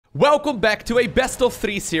Welcome back to a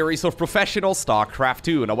best-of-3 series of professional StarCraft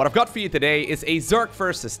 2. Now, what I've got for you today is a Zerg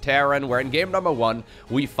versus Terran, where in game number 1,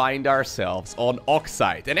 we find ourselves on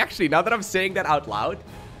Oxide. And actually, now that I'm saying that out loud,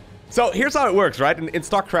 so here's how it works, right? In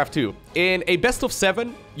StarCraft 2, in a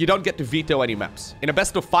best-of-7, you don't get to veto any maps. In a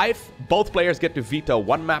best-of-5, both players get to veto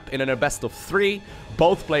one map. And in a best-of-3,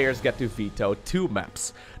 both players get to veto 2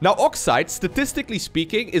 maps. Now, Oxide, statistically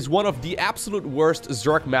speaking, is one of the absolute worst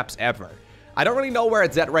Zerg maps ever. I don't really know where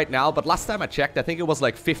it's at right now, but last time I checked, I think it was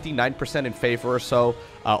like 59% in favor or so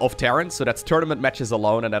of Terran. So that's tournament matches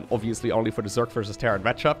alone, and then obviously only for the Zerg versus Terran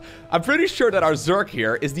matchup. I'm pretty sure that our Zerg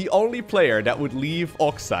here is the only player that would leave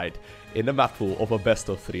Oxide in the map pool of a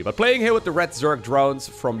best-of-3. But playing here with the red Zerg drones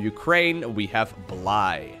from Ukraine, we have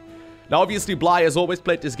Bly. Now, obviously, Bly has always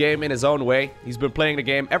played this game in his own way. He's been playing the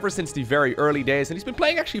game ever since the very early days, and he's been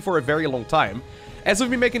playing actually for a very long time. As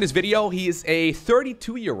of me making this video, he is a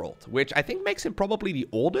 32-year-old, which I think makes him probably the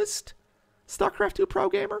oldest StarCraft 2 pro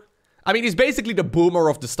gamer. I mean, he's basically the boomer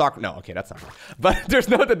of the StarCraft... No, okay, that's not right. But there's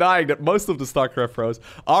no denying that most of the StarCraft pros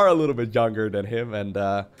are a little bit younger than him. And,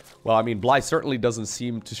 well, I mean, Bly certainly doesn't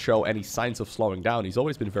seem to show any signs of slowing down. He's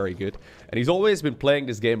always been very good. And he's always been playing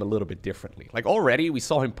this game a little bit differently. Like, already, we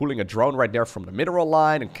saw him pulling a drone right there from the mineral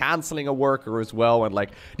line and canceling a worker as well. And, like,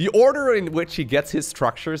 the order in which he gets his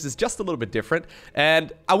structures is just a little bit different.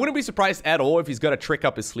 And I wouldn't be surprised at all if he's got a trick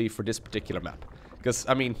up his sleeve for this particular map. Because,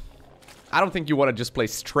 I mean... I don't think you want to just play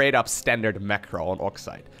straight up standard macro on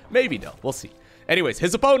Oxide. Maybe though, we'll see. Anyways,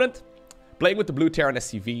 his opponent, playing with the blue Terran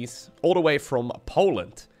SCVs, all the way from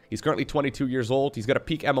Poland. He's currently 22 years old. He's got a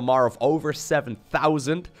peak MMR of over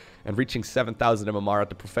 7,000. And reaching 7,000 MMR at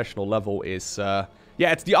the professional level is, yeah,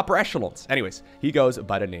 it's the upper echelons. Anyways, he goes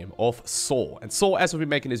by the name of Sol. And Sol, as we've been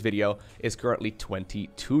making this video, is currently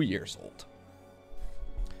 22 years old.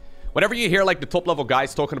 Whenever you hear, like, the top-level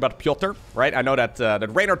guys talking about Piotr, right? I know that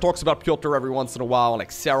that Raynor talks about Piotr every once in a while,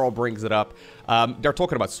 like Cero brings it up. They're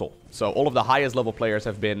talking about Sol. So all of the highest-level players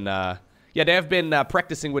have been, yeah, they have been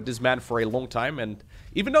practicing with this man for a long time. And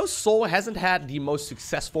even though Sol hasn't had the most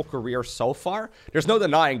successful career so far, there's no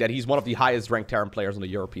denying that he's one of the highest-ranked Terran players on the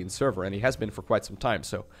European server, and he has been for quite some time.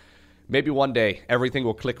 So maybe one day everything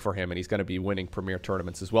will click for him, and he's going to be winning premier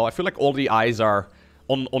tournaments as well. I feel like all the eyes are...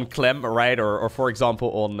 On Clem, right, or for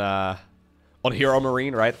example on Hero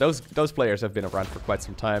Marine, right? Those players have been around for quite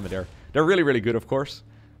some time, and they're really, really good, of course.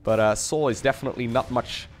 But Sol is definitely not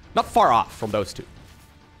far off from those two.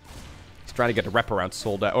 He's trying to get the wrap around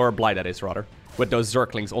Sol, or Bly, that is, rather, with those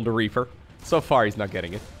Zerglings on the Reaper. So far, he's not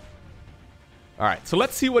getting it. All right, so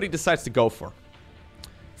let's see what he decides to go for.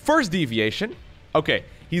 First deviation. Okay,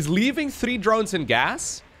 he's leaving 3 drones in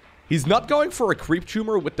gas. He's not going for a creep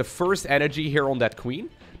tumor with the first energy here on that queen.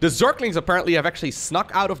 The Zerglings apparently have actually snuck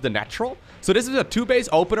out of the natural. So this is a 2-base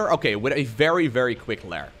opener, okay, with a very, very quick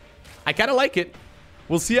lair. I kind of like it.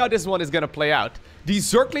 We'll see how this one is going to play out. These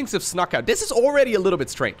Zerglings have snuck out. This is already a little bit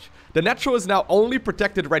strange. The natural is now only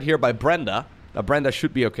protected right here by Brenda. Now, Brenda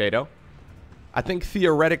should be okay, though. I think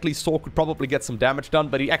theoretically Sol could probably get some damage done,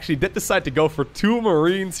 but he actually did decide to go for 2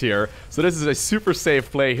 Marines here. So this is a super safe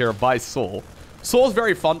play here by Sol. Sol is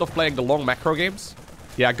very fond of playing the long macro games.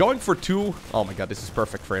 Yeah, going for 2... Oh my god, this is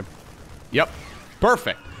perfect for him. Yep,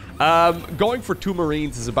 perfect. Going for 2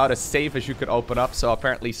 Marines is about as safe as you could open up. So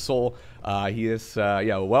apparently Sol, he is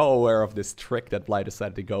yeah, well aware of this trick that Bly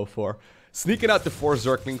decided to go for. Sneaking out the 4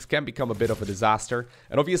 Zerglings can become a bit of a disaster.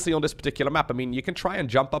 And obviously on this particular map, I mean, you can try and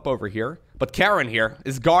jump up over here. But Karen here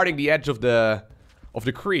is guarding the edge of the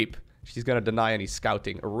creep. She's going to deny any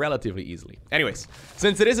scouting relatively easily. Anyways,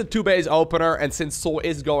 since it is a 2-base opener, and since Sol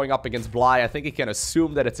is going up against Bly, I think he can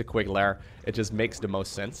assume that it's a quick lair. It just makes the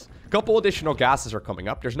most sense. A couple additional gases are coming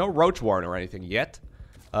up. There's no Roach warren or anything yet.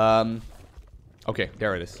 Okay,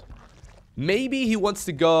 there it is. Maybe he wants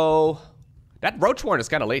to go... That Roach warren is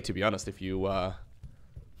kind of late, to be honest, if you...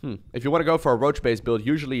 If you want to go for a Roach-based build,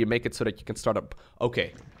 usually you make it so that you can start up...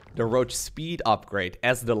 Okay, the Roach speed upgrade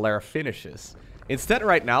as the lair finishes. Instead,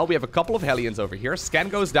 right now, we have a couple of Hellions over here. Scan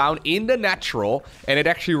goes down in the natural, and it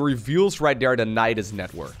actually reveals right there the Nidus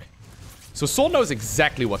network. So Sol knows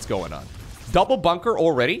exactly what's going on. Double bunker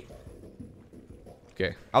already.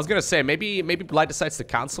 Okay, I was gonna say, maybe Bly decides to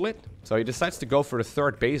cancel it. So he decides to go for the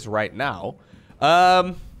 3rd base right now.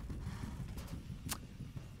 I'm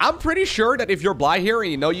pretty sure that if you're Bly here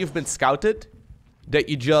and you know you've been scouted, that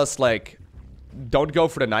you just, like... Don't go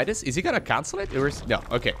for the Nidus. Is he gonna cancel it? Or is... No,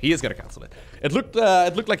 okay, he is gonna cancel it. It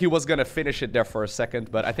looked like he was gonna finish it there for a second,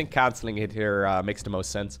 but I think canceling it here makes the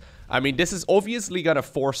most sense. I mean, this is obviously gonna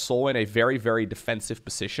force Sol in a very, very defensive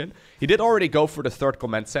position. He did already go for the 3rd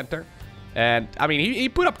command center. And, I mean, he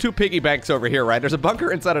put up 2 piggy banks over here, right? There's a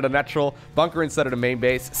bunker inside of the natural, bunker inside of the main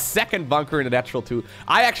base, second bunker in the natural too.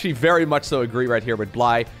 I actually very much so agree right here with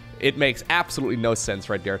Bly. It makes absolutely no sense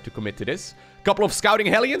right there to commit to this. Couple of scouting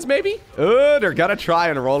Hellions, maybe? They're gonna try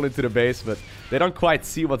and roll into the base, but they don't quite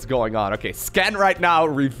see what's going on. Okay, scan right now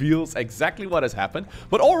reveals exactly what has happened.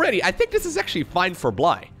 But already, I think this is actually fine for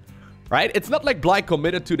Bly, right? It's not like Bly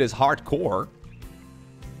committed to this hardcore.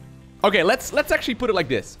 Okay, let's actually put it like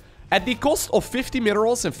this. At the cost of 50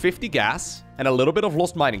 minerals and 50 gas, and a little bit of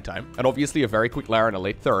lost mining time, and obviously a very quick lair in a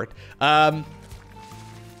late third,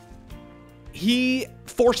 he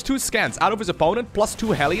forced 2 scans out of his opponent, plus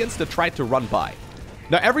 2 Hellions to try to run by.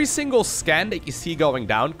 Now, every single scan that you see going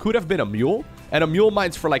down could have been a mule, and a mule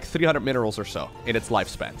mines for like 300 minerals or so in its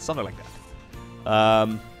lifespan, something like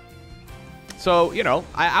that. So, you know,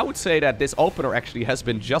 I would say that this opener actually has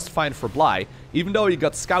been just fine for Bly. Even though he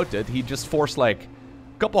got scouted, he just forced like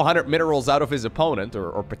couple hundred minerals out of his opponent,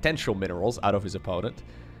 or potential minerals out of his opponent.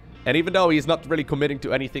 And even though he's not really committing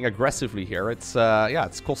to anything aggressively here, it's, yeah,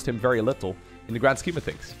 it's cost him very little in the grand scheme of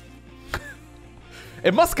things.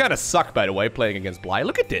 It must kind of suck, by the way, playing against Bly.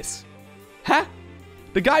 Look at this. Huh?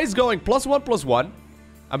 The guy is going +1/+1.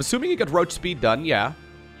 I'm assuming he got Roach speed done, yeah.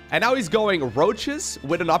 And now he's going Roaches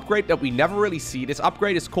with an upgrade that we never really see. This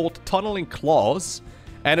upgrade is called Tunneling Claws.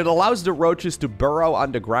 And it allows the Roaches to burrow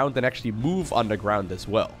underground and actually move underground as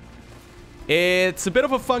well. It's a bit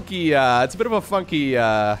of a funky, yeah,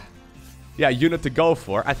 unit to go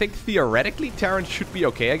for. I think theoretically Terran should be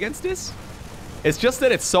okay against this. It's just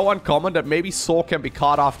that it's so uncommon that maybe Soul can be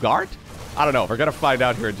caught off guard. I don't know. We're gonna find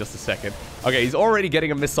out here in just a second. Okay, he's already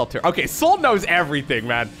getting a missile turret. Okay, Soul knows everything,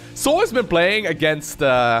 man. Soul has been playing against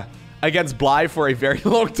Bly for a very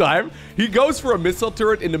long time. He goes for a missile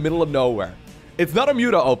turret in the middle of nowhere. It's not a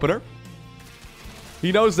Muta opener.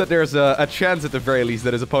 He knows that there's a chance at the very least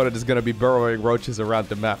that his opponent is going to be burrowing Roaches around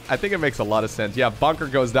the map. I think it makes a lot of sense. Yeah, Bunker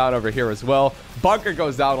goes down over here as well. Bunker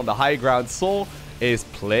goes down on the high ground. Soul is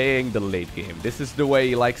playing the late game. This is the way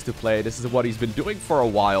he likes to play. This is what he's been doing for a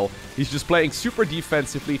while. He's just playing super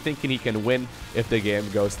defensively, thinking he can win if the game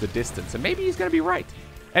goes the distance. And maybe he's going to be right.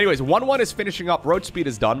 Anyways, 1-1 is finishing up. Roach speed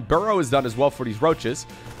is done. Burrow is done as well for these Roaches.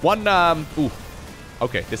 Ooh.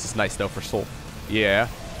 Okay, this is nice though for Soul. Yeah.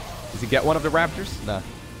 Does he get one of the Raptors? Nah.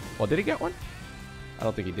 Well, did he get one? I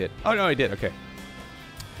don't think he did. Oh, no, he did. Okay.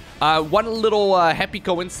 One little happy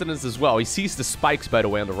coincidence as well. He sees the spikes, by the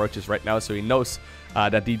way, on the Roaches right now, so he knows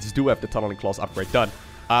that these do have the Tunneling Claws upgrade done.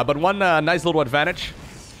 But one nice little advantage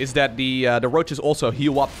is that the Roaches also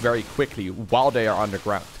heal up very quickly while they are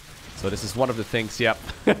underground. So this is one of the things, yep.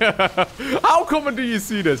 How common do you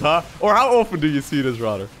see this, huh? Or how often do you see this,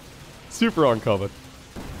 rather? Super uncommon.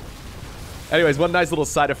 Anyways, one nice little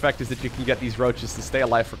side effect is that you can get these Roaches to stay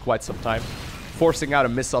alive for quite some time. Forcing out a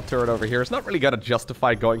missile turret over here is not really going to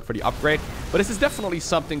justify going for the upgrade, but this is definitely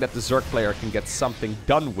something that the Zerg player can get something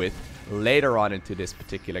done with later on into this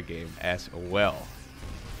particular game as well.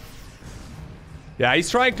 Yeah, he's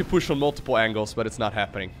trying to push on multiple angles, but it's not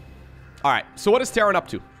happening. Alright, so what is Terran up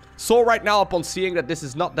to? Soul right now, upon seeing that this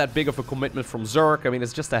is not that big of a commitment from Zerg, I mean,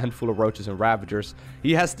 it's just a handful of Roaches and Ravagers,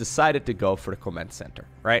 he has decided to go for the command center,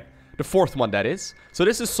 right? The fourth one, that is. So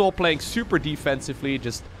this is Soul playing super defensively,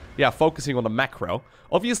 just, yeah, focusing on the macro.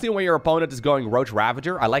 Obviously, when your opponent is going Roach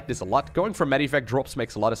Ravager, I like this a lot. Going for Medivac drops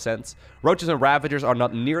makes a lot of sense. Roaches and Ravagers are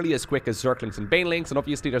not nearly as quick as Zerglings and Banelings, and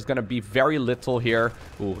obviously there's going to be very little here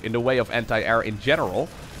in the way of anti-air in general.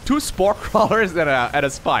 2 Spore Crawlers and a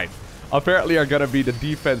Spine apparently are going to be the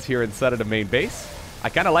defense here inside of the main base. I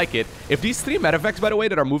kind of like it. If these 3 Medivacs, by the way,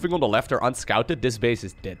 that are moving on the left are unscouted, this base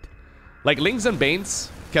is dead. Like, Lings and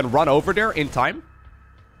Banes can run over there in time.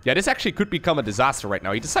 Yeah, this actually could become a disaster right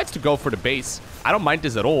now. He decides to go for the base. I don't mind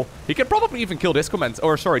this at all. He can probably even kill this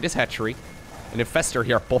this hatchery. An Infestor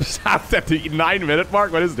here pops out at the 9-minute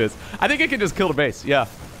mark. What is this? I think he can just kill the base. Yeah.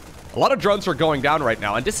 A lot of drones are going down right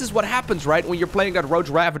now. And this is what happens, right? When you're playing that Roach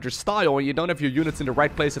Ravager style and you don't have your units in the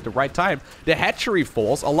right place at the right time. The hatchery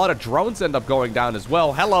falls. A lot of drones end up going down as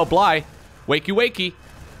well. Hello, Bly. Wakey, wakey.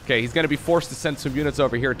 Okay, he's going to be forced to send some units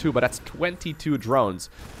over here too, but that's 22 drones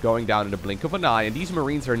going down in the blink of an eye, and these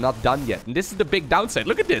Marines are not done yet. And this is the big downside.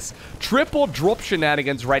 Look at this. Triple drop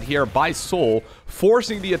shenanigans right here by Soul,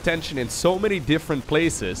 forcing the attention in so many different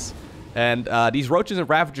places. And these Roaches and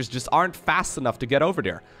Ravagers just aren't fast enough to get over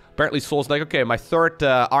there. Apparently Soul's like, okay, my third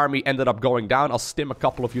army ended up going down. I'll stim a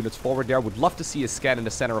couple of units forward there. Would love to see a scan in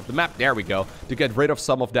the center of the map. There we go. To get rid of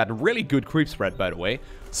some of that really good creep spread, by the way.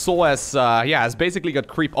 Soul has basically got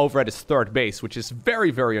creep over at his third base, which is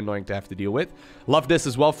very, very annoying to have to deal with. Love this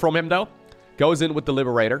as well from him, though. Goes in with the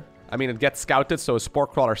Liberator. I mean, it gets scouted, so a Spore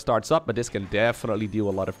Crawler starts up, but this can definitely do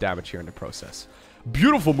a lot of damage here in the process.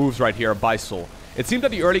 Beautiful moves right here by Sol. It seemed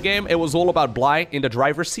that the early game, it was all about Bly in the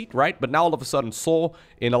driver's seat, right? But now all of a sudden, Sol,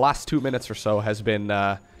 in the last 2 minutes or so, has been,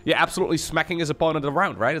 yeah, absolutely smacking his opponent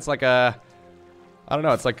around, right? It's like a... I don't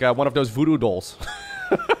know, it's like one of those voodoo dolls.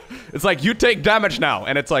 It's like, you take damage now,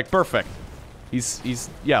 and it's like, perfect. He's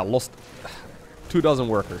yeah, lost 24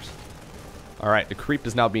 workers. Alright, the creep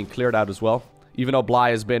is now being cleared out as well. Even though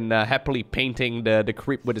Bly has been happily painting the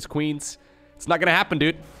creep with his queens. It's not gonna happen,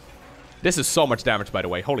 dude. This is so much damage, by the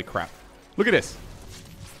way. Holy crap. Look at this.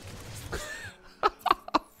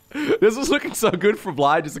 This was looking so good for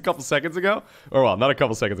Bly just a couple seconds ago. Or, well, not a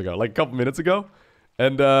couple seconds ago. Like a couple minutes ago.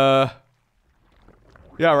 And, yeah,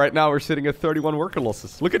 right now we're sitting at 31 worker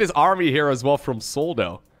losses. Look at his army here as well from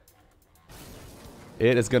Soldo.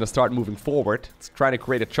 It is going to start moving forward. It's trying to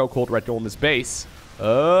create a chokehold right there on this base.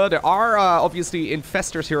 There are obviously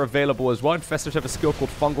infestors here available as well. Infestors have a skill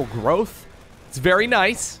called Fungal Growth. It's very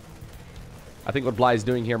nice. I think what Bly is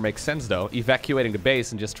doing here makes sense, though. Evacuating the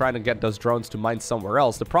base and just trying to get those drones to mine somewhere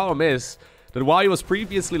else. The problem is that while he was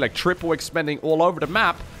previously like triple expanding all over the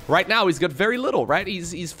map, right now he's got very little, right?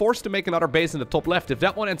 He's forced to make another base in the top left. If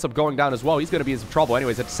that one ends up going down as well, he's going to be in some trouble.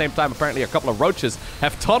 Anyways, at the same time, apparently a couple of Roaches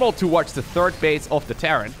have tunneled towards the third base of the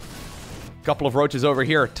Terran. A couple of Roaches over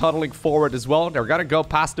here tunneling forward as well. They're going to go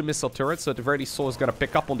past the missile turret, so at the very least, Sol is going to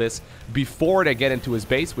pick up on this before they get into his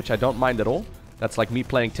base, which I don't mind at all. That's like me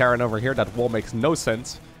playing Terran over here. That wall makes no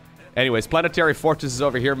sense. Anyways, planetary fortresses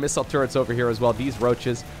over here, missile turrets over here as well. These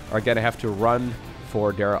Roaches are going to have to run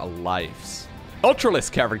for their lives.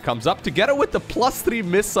 Ultralisk Cavern comes up together with the +3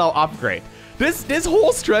 missile upgrade. This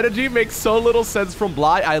whole strategy makes so little sense from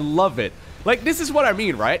Bly. I love it. Like, this is what I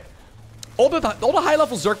mean, right? All the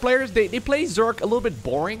high-level Zerg players, they play Zerg a little bit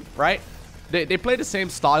boring, right? They play the same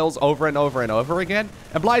styles over and over and over again.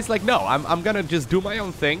 And Bly's like, no, I'm going to just do my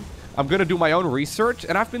own thing. I'm going to do my own research.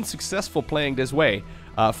 And I've been successful playing this way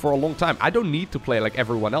for a long time. I don't need to play like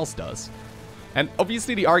everyone else does. And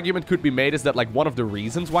obviously the argument could be made is that like one of the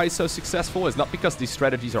reasons why he's so successful is not because these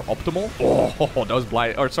strategies are optimal. Oh,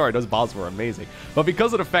 those balls were amazing. But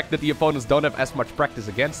because of the fact that the opponents don't have as much practice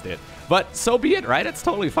against it. But so be it, right? It's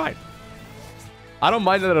totally fine. I don't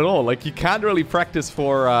mind it at all. Like, you can't really practice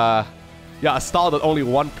for, yeah, a style that only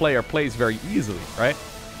one player plays very easily, right?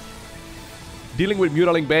 Dealing with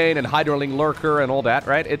Mutaling Bane and Hydraling Lurker and all that,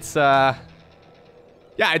 right? It's, yeah,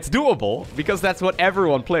 it's doable because that's what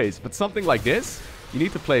everyone plays. But something like this, you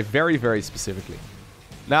need to play very, very specifically.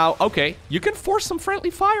 Now, okay, you can force some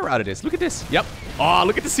friendly fire out of this. Look at this. Yep. Oh,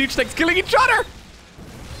 look at the siege tanks killing each other.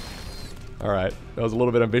 All right. That was a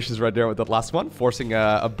little bit ambitious right there with that last one. Forcing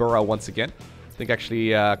a burrow once again. I think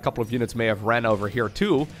actually a couple of units may have ran over here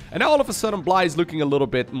too. And now all of a sudden, Bly is looking a little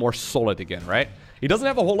bit more solid again, right? He doesn't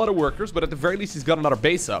have a whole lot of workers, but at the very least, he's got another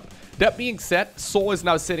base up. That being said, Sol is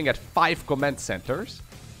now sitting at 5 command centers.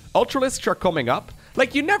 Ultralisks are coming up.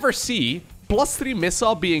 Like, you never see +3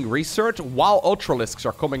 missile being researched while Ultralisks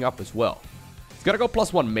are coming up as well. He's got to go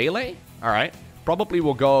 +1 melee. All right. Probably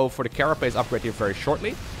will go for the Carapace upgrade here very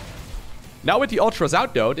shortly. Now with the Ultras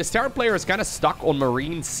out, though, this Terran player is kind of stuck on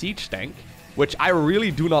Marine Siege Tank, which I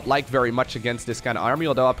really do not like very much against this kind of army,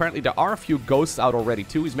 although apparently there are a few Ghosts out already,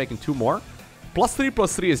 too. He's making 2 more.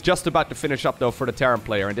 +3/+3 is just about to finish up, though, for the Terran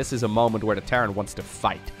player, and this is a moment where the Terran wants to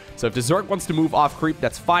fight. So if the Zerg wants to move off creep,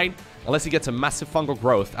 that's fine. Unless he gets a massive fungal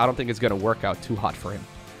growth, I don't think it's going to work out too hot for him.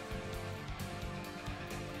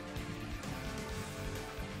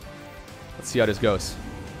 Let's see how this goes.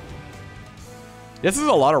 This is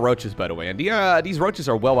a lot of Roaches, by the way, and these Roaches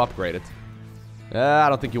are well upgraded. I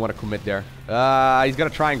don't think you want to commit there. He's going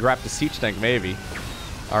to try and grab the Siege Tank, maybe.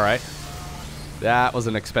 All right. That was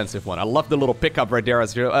an expensive one. I love the little pickup right there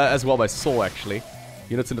as well by Sol, actually.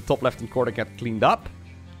 Units in the top left-hand corner get cleaned up.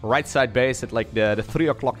 Right side base at like the 3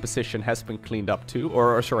 o'clock position has been cleaned up too.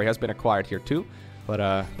 Or sorry, has been acquired here too. But,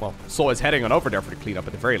 well, Sol is heading on over there for the cleanup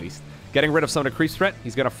at the very least. Getting rid of some of the creep threat.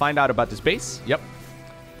 He's going to find out about this base. Yep.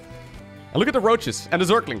 And look at the Roaches and the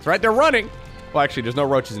Zerglings, right? They're running. Well, actually, there's no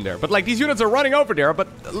Roaches in there. But, like, these units are running over there.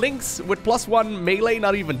 But Lynx with +1 melee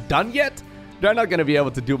not even done yet. They're not going to be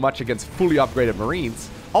able to do much against fully upgraded Marines.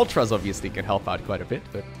 Ultras obviously can help out quite a bit,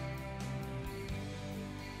 but...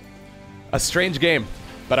 a strange game,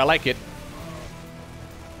 but I like it.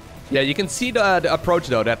 Yeah, you can see the approach,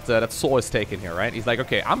 though, that Sol is taking here, right? He's like,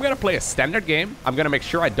 okay, I'm going to play a standard game. I'm going to make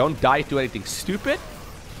sure I don't die to anything stupid.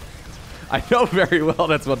 I know very well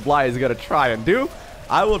that's what Bly is going to try and do.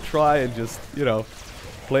 I will try and just, you know,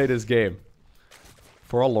 play this game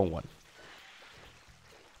for a long one.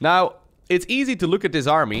 Now... it's easy to look at this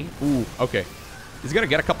army. Ooh, okay. He's gonna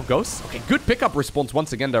get a couple ghosts. Okay, good pickup response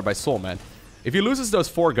once again there by Soul, man. If he loses those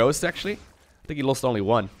 4 ghosts, actually, I think he lost only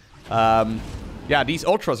 1. Yeah, these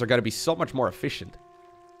ultras are gonna be so much more efficient.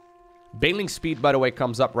 Baneling speed, by the way,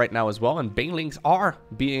 comes up right now as well, and banelings are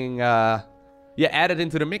being, yeah, added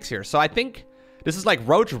into the mix here. So I think this is like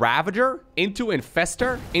Roach Ravager into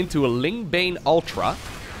Infestor into a Ling Bane Ultra.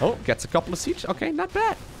 Oh, gets a couple of siege. Okay, not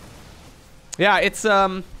bad. Yeah, it's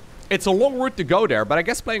a long route to go there, but I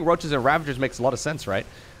guess playing Roaches and Ravagers makes a lot of sense, right?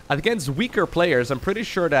 Against weaker players, I'm pretty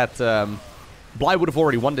sure that Bly would have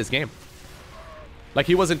already won this game. Like,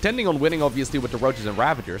 he was intending on winning, obviously, with the Roaches and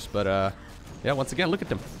Ravagers, but, yeah, once again, look at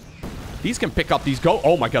them. These can pick up these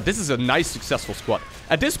Oh my god, this is a nice, successful squad.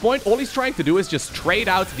 At this point, all he's trying to do is just trade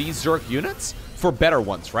out these Zerg units for better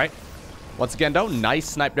ones, right? Once again, though, nice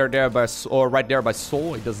snipe there by, or right there by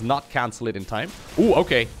Soul. He does not cancel it in time. Ooh,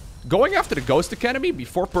 okay. Going after the Ghost Academy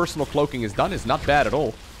before personal cloaking is done is not bad at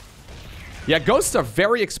all. Yeah, Ghosts are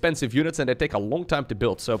very expensive units and they take a long time to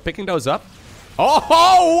build. So picking those up.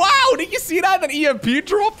 Oh, wow! Did you see that? An EMP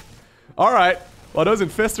drop? Alright. Well, those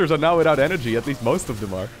Infestors are now without energy. At least most of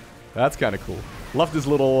them are. That's kind of cool. Love this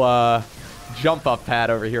little jump up pad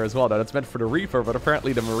over here as well. Now, that's meant for the Reaper, but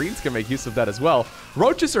apparently the Marines can make use of that as well.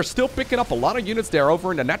 Roaches are still picking up a lot of units there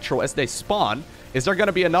over in the natural as they spawn. Is there going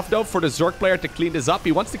to be enough, though, for the Zerg player to clean this up?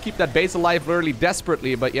 He wants to keep that base alive really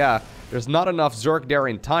desperately, but yeah, there's not enough Zerg there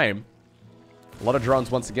in time. A lot of drones,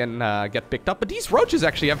 once again, get picked up, but these Roaches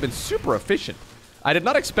actually have been super efficient. I did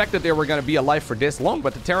not expect that they were going to be alive for this long,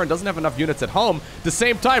 but the Terran doesn't have enough units at home. At the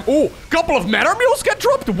same time, ooh, couple of Matter Mules get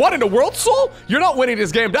dropped? What in the world, Soul? You're not winning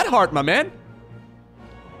this game that hard, my man.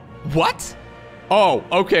 What? Oh,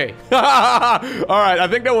 okay. Alright, I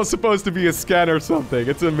think that was supposed to be a scan or something.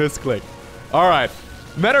 It's a misclick. Alright.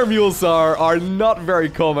 Matter Mules are not very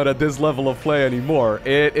common at this level of play anymore.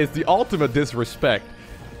 It is the ultimate disrespect.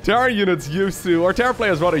 Terran units used to, or Terran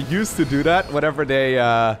players rather used to do that whenever they,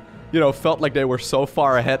 you know, felt like they were so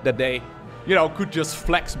far ahead that they, you know, could just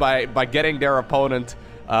flex by getting their opponent,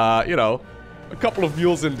 you know, a couple of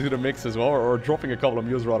mules into the mix as well, or dropping a couple of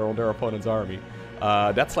mules rather on their opponent's army.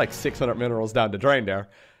 That's like 600 minerals down the drain there.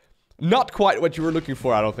 Not quite what you were looking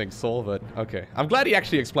for, I don't think, Soul, but okay. I'm glad he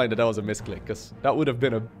actually explained that that was a misclick, because that would have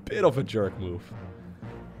been a bit of a jerk move.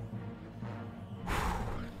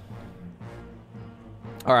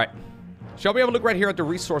 Alright. Shall we have a look right here at the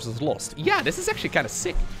resources lost? Yeah, this is actually kind of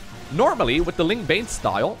sick. Normally, with the Ling Bane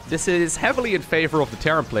style, this is heavily in favor of the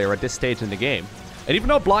Terran player at this stage in the game. And even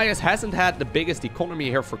though Blyas hasn't had the biggest economy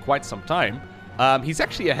here for quite some time, he's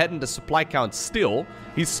actually ahead in the supply count still.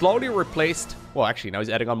 He's slowly replaced... Well, actually, now he's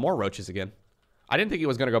adding on more Roaches again. I didn't think he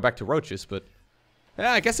was going to go back to Roaches, but...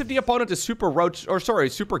 Yeah, I guess if the opponent is super Roach... Or, sorry,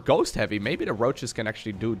 super Ghost heavy, maybe the Roaches can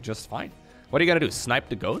actually do just fine. What are you going to do? Snipe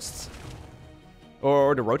the Ghosts?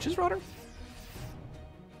 Or the Roaches, rather?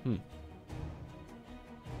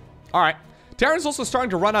 Alright. Terran's also starting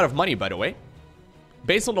to run out of money, by the way.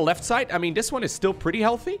 Based on the left side, I mean, this one is still pretty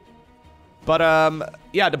healthy. But,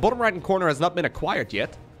 yeah, the bottom right-hand corner has not been acquired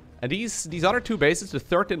yet. And these other two bases, the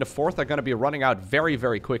third and the fourth, are going to be running out very,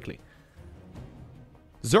 very quickly.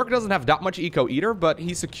 Zerg doesn't have that much eco either, but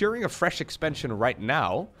he's securing a fresh expansion right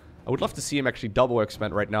now. I would love to see him actually double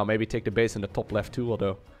expand right now. Maybe take the base in the top left too,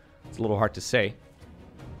 although it's a little hard to say.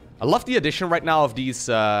 I love the addition right now of these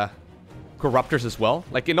Corruptors as well.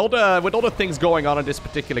 Like, with all the things going on in this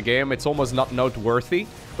particular game, it's almost not noteworthy.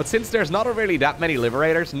 But since there's not really that many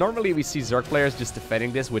Liberators, normally we see Zerg players just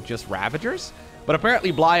defending this with just Ravagers. But apparently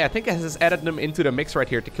Bly, I think, has added them into the mix right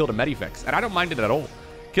here to kill the Medivacs. And I don't mind it at all.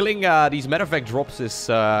 Killing these Medivac drops is,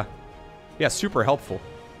 yeah, super helpful.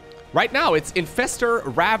 Right now, it's Infestor,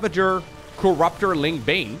 Ravager, Corruptor, Ling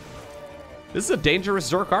Bane. This is a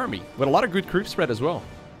dangerous Zerg army with a lot of good creep spread as well.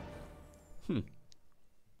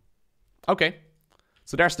 Okay.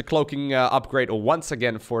 So there's the cloaking upgrade once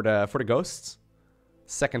again for the Ghosts.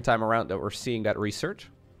 Second time around that we're seeing that research.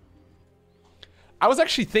 I was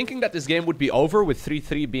actually thinking that this game would be over with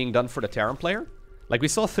 3-3 being done for the Terran player. Like, we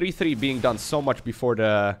saw 3-3 being done so much before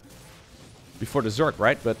the Zerg,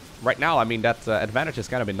 right? But right now, I mean, that advantage has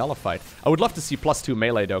kind of been nullified. I would love to see +2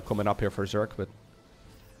 melee, though, coming up here for Zerg, but...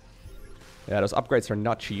 Yeah, those upgrades are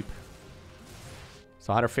not cheap.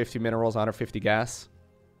 So 150 minerals, 150 gas.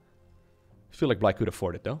 I feel like Bly could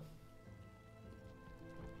afford it, though.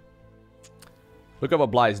 Look at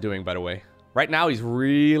what Bly is doing, by the way. Right now, he's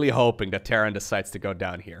really hoping that Terran decides to go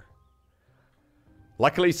down here.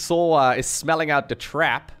 Luckily, Soul is smelling out the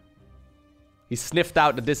trap. He sniffed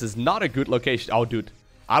out that this is not a good location. Oh, dude.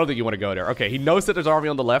 I don't think you want to go there. Okay, he knows that there's army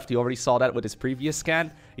on the left. He already saw that with his previous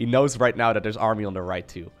scan. He knows right now that there's army on the right,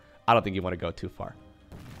 too. I don't think you want to go too far.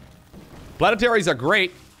 Planetaries are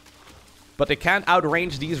great. but they can't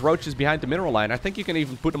outrange these Roaches behind the mineral line. I think you can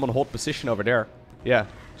even put them on hold position over there. Yeah,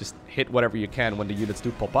 just hit whatever you can when the units do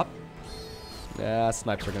pop up. Yeah,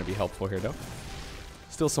 snipes are going to be helpful here, though.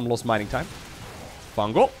 Still some lost mining time.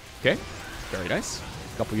 Fungal. Okay, very nice.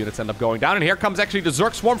 A couple units end up going down, and here comes actually the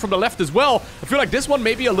Zerg Swarm from the left as well. I feel like this one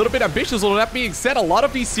may be a little bit ambitious, although that being said, a lot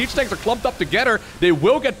of these siege tanks are clumped up together. They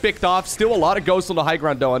will get picked off. Still a lot of ghosts on the high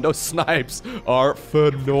ground, though, and those snipes are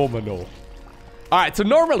phenomenal. All right, so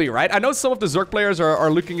normally, right, I know some of the Zerg players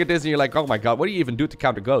are looking at this, and you're like, oh my god, what do you even do to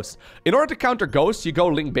counter Ghosts? In order to counter Ghosts, you go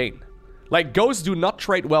Ling Bane. Like, Ghosts do not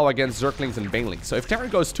trade well against Zerglings and Banelings. So if Terran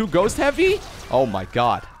goes too Ghost heavy, oh my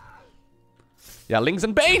god. Yeah, Lings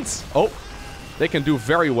and Banes. Oh, they can do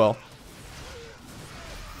very well.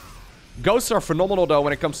 Ghosts are phenomenal, though,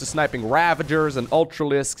 when it comes to sniping Ravagers and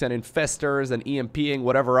Ultralisks and Infestors and EMPing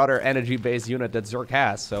whatever other energy-based unit that Zerg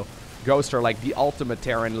has. So Ghosts are like the ultimate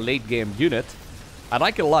Terran late-game unit. I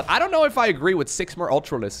like it a lot. I don't know if I agree with 6 more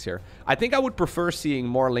Ultralisks here. I think I would prefer seeing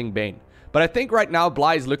more Ling Bane. But I think right now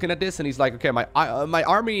Bly is looking at this and he's like, okay, my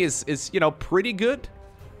army is, you know, pretty good.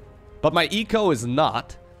 But my eco is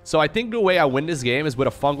not. So I think the way I win this game is with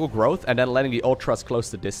a fungal growth and then letting the Ultras close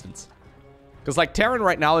the distance. Because, like, Terran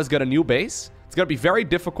right now has got a new base. It's going to be very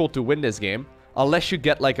difficult to win this game unless you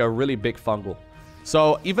get, like, a really big fungal.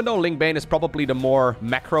 So, even though Ling Bane is probably the more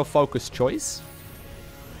macro-focused choice,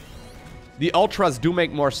 the Ultras do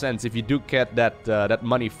make more sense if you do get that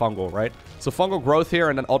money fungal, right? So, fungal growth here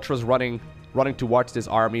and then Ultras running towards this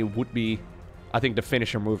army would be, I think, the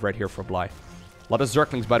finisher move right here for Bly. A lot of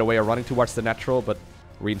Zerglings, by the way, are running towards the natural, but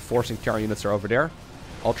reinforcing Terran units are over there.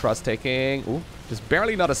 Ultras taking... Ooh, just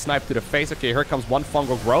barely not a snipe to the face. Okay, here comes one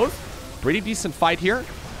fungal growth. Pretty decent fight here.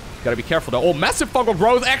 Gotta be careful though. Oh, massive fungal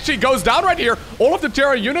growth actually goes down right here. All of the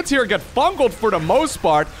Terran units here get fungaled for the most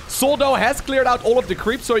part. Soldo has cleared out all of the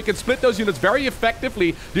creeps, so he can split those units very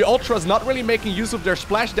effectively. The Ultras not really making use of their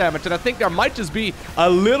splash damage, and I think there might just be a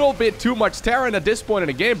little bit too much Terran at this point in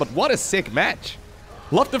the game, but what a sick match.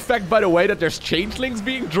 Love the fact, by the way, that there's changelings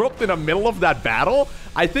being dropped in the middle of that battle.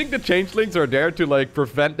 I think the changelings are there to, like,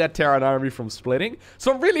 prevent that Terran army from splitting.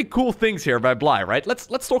 Some really cool things here by Bly, right?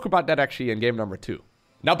 Let's talk about that actually in game number 2.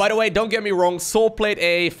 Now, by the way, don't get me wrong, Sol played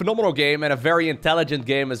a phenomenal game and a very intelligent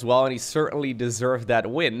game as well, and he certainly deserved that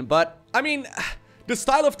win. But, I mean, the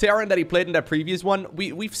style of Terran that he played in that previous one,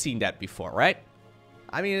 we've seen that before, right?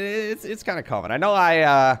 I mean, it's kind of common. I know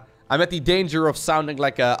I'm at the danger of sounding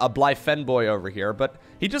like a Bly fanboy over here, but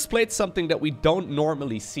he just played something that we don't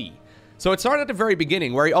normally see. So it started at the very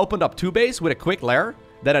beginning, where he opened up 2 base with a quick lair,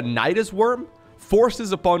 then a Nidus Worm, forced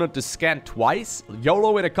his opponent to scan twice,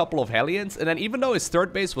 YOLO in a couple of Hellions, and then even though his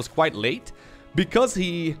 3rd base was quite late, because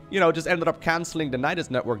he, you know, just ended up canceling the Nidus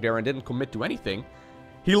network there and didn't commit to anything,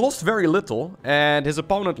 he lost very little, and his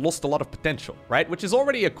opponent lost a lot of potential, right? Which is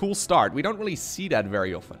already a cool start. We don't really see that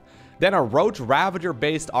very often. Then a Roach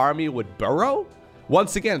Ravager-based army with Burrow.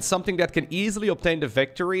 Once again, something that can easily obtain the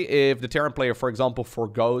victory if the Terran player, for example,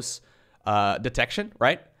 forgoes detection,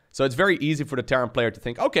 right? So it's very easy for the Terran player to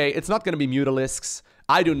think, okay, it's not going to be Mutalisks.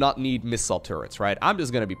 I do not need missile turrets, right? I'm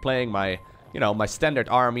just going to be playing my, you know, my standard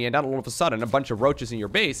army, and then all of a sudden, a bunch of Roaches in your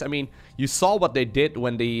base. I mean, you saw what they did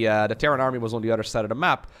when the Terran army was on the other side of the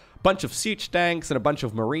map. Bunch of siege tanks and a bunch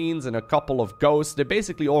of marines and a couple of ghosts. They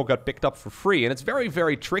basically all got picked up for free, and it's very,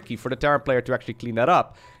 very tricky for the Terran player to actually clean that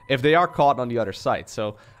up if they are caught on the other side.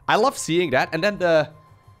 So I love seeing that. And then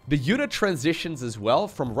the unit transitions as well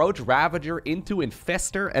from Roach Ravager into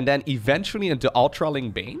Infestor and then eventually into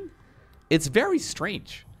Ultraling Bane. It's very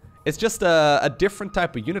strange. It's just a different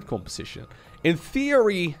type of unit composition. In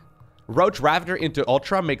theory, Roach Ravager into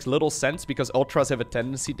Ultra makes little sense because Ultras have a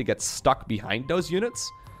tendency to get stuck behind those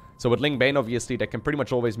units. So with Ling Bane, obviously, they can pretty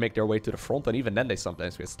much always make their way to the front, and even then they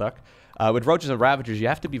sometimes get stuck. With Roaches and Ravagers, you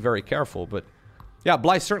have to be very careful, but yeah,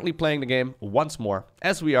 Bly's certainly playing the game once more,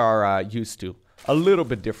 as we are used to, a little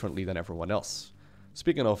bit differently than everyone else.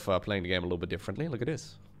 Speaking of playing the game a little bit differently, look at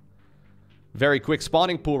this. Very quick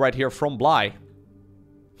spawning pool right here from Bly.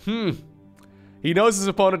 He knows his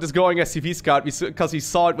opponent is going SCV Scout because he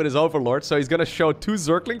saw it with his Overlord, so he's going to show 2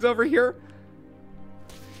 Zerglings over here.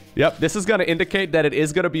 Yep, this is going to indicate that it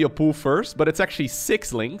is going to be a pool first, but it's actually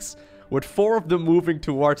 6 links, with 4 of them moving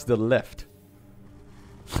towards the left.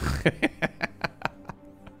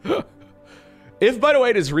 If, by the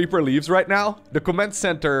way, this Reaper leaves right now, the command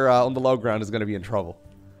center on the low ground is going to be in trouble.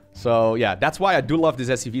 So, yeah, that's why I do love this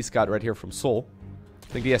SCV Scout right here from Sol. I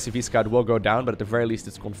think the SCV Scout will go down, but at the very least,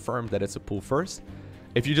 it's confirmed that it's a pool first.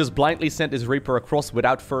 If you just blindly send this Reaper across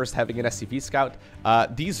without first having an SCV Scout,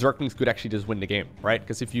 these Zerglings could actually just win the game, right?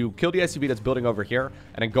 Because if you kill the SCV that's building over here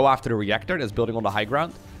and then go after the reactor that's building on the high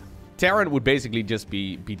ground, Terran would basically just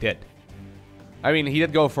be dead. I mean, he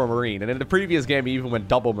did go for a Marine. And in the previous game, he even went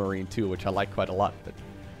double Marine too, which I like quite a lot. But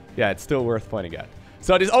yeah, it's still worth pointing out.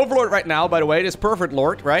 So this Overlord right now, by the way, this Perfect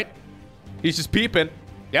Lord, right? He's just peeping.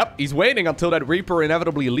 Yep, he's waiting until that Reaper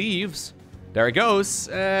inevitably leaves. There he goes.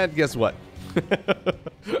 And guess what?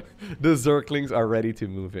 The Zerglings are ready to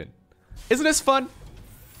move in. Isn't this fun?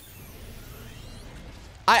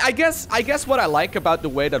 I guess what I like about the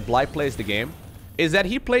way that Bly plays the game is that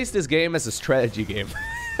he plays this game as a strategy game.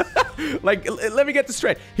 Like, let me get this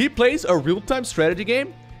straight. He plays a real-time strategy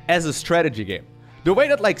game as a strategy game. The way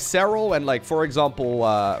that, like, Serral and, like, for example,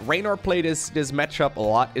 Raynor play this matchup a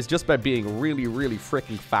lot is just by being really, really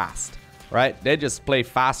freaking fast, right? They just play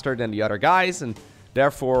faster than the other guys, and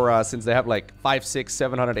therefore, since they have, like, 500, 600,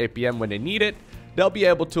 700 APM when they need it, they'll be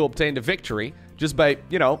able to obtain the victory just by,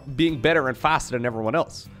 you know, being better and faster than everyone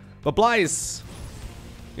else. But Bly is,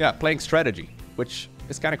 yeah, playing strategy, which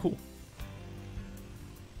is kind of cool.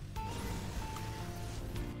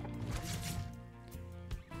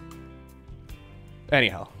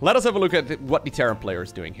 Anyhow, let us have a look at what the Terran player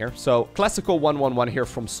is doing here. So, classical 1-1-1 here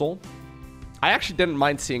from Sol. I actually didn't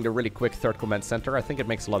mind seeing the really quick third command center. I think it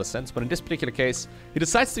makes a lot of sense. But in this particular case, he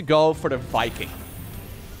decides to go for the Viking.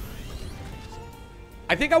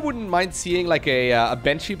 I think I wouldn't mind seeing like a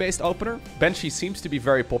Banshee-based opener. Banshee seems to be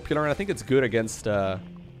very popular, and I think it's good against,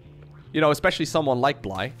 you know, especially someone like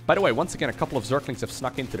Bly. By the way, once again, a couple of Zerglings have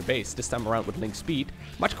snuck into the base, this time around with Link speed.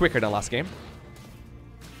 Much quicker than last game.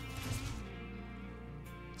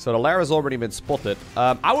 So the lair has already been spotted.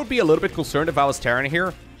 I would be a little bit concerned if I was Terran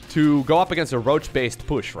here to go up against a Roach-based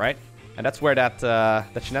push, right? And that's where that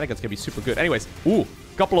shenanigans can be super good. Anyways, ooh,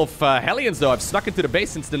 a couple of Hellions, though, have snuck into the base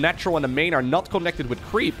since the natural and the main are not connected with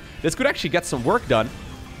creep. This could actually get some work done.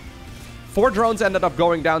 4 drones ended up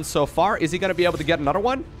going down so far. Is he going to be able to get another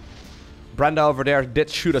one? Brenda over there did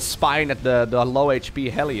shoot a spine at the low HP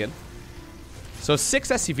Hellion. So 6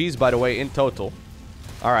 SCVs, by the way, in total.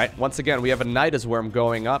 Alright, once again, we have a Nidus Worm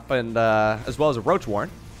going up, and as well as a Roach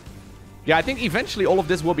Warren. Yeah, I think eventually all of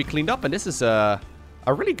this will be cleaned up, and this is a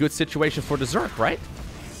really good situation for the Zerg, right?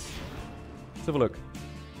 Let's have a look.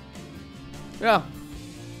 Yeah.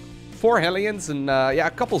 4 Hellions, and yeah,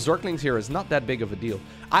 a couple Zerglings here is not that big of a deal.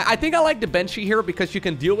 I think I like the Banshee here, because you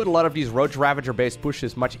can deal with a lot of these Roach Ravager-based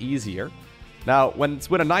pushes much easier. Now, when it's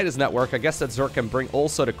with a Nidus network, I guess that Zerg can bring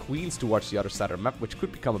also the Queens towards the other side of the map, which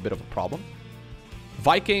could become a bit of a problem.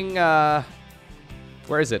 Viking,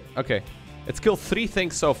 where is it? Okay. It's killed 3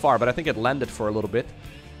 things so far, but I think it landed for a little bit.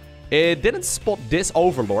 It didn't spot this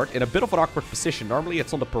Overlord in a bit of an awkward position. Normally,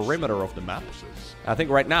 it's on the perimeter of the map. I think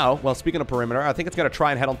right now, well, speaking of perimeter, I think it's going to try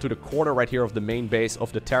and head onto the corner right here of the main base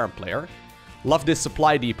of the Terran player. Love this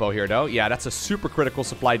supply depot here, though. Yeah, that's a super critical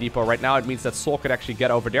supply depot right now. It means that Sol could actually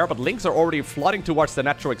get over there, but Links are already flooding towards the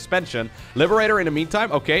natural expansion. Liberator in the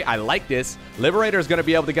meantime. Okay, I like this. Liberator is going to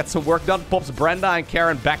be able to get some work done. Pops Brenda and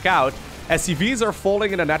Karen back out. SCVs are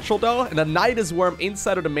falling in the natural, though, and the Nidus Worm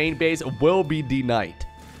inside of the main base will be denied.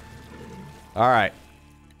 All right.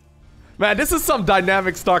 Man, this is some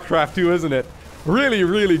dynamic StarCraft 2, isn't it? Really,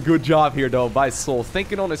 really good job here, though, by Sol.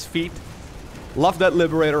 Thinking on his feet. Love that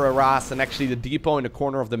Liberator harass, and actually the depot in the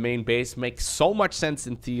corner of the main base makes so much sense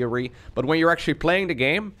in theory, but when you're actually playing the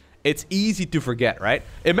game, it's easy to forget, right?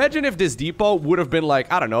 Imagine if this depot would have been like,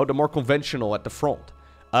 I don't know, the more conventional at the front.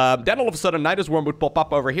 Then all of a sudden, Nidus Worm would pop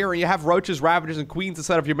up over here, and you have Roaches, Ravagers, and Queens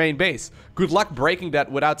instead of your main base. Good luck breaking that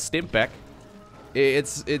without Stimpack.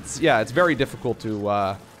 It's very difficult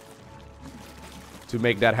to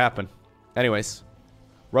make that happen. Anyways.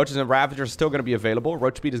 Roaches and Ravagers are still going to be available.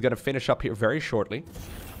 Roach speed is going to finish up here very shortly.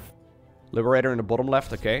 Liberator in the bottom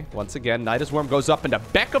left. Okay, once again, Nidus Worm goes up in the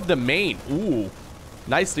back of the main. Ooh,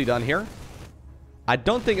 nicely done here. I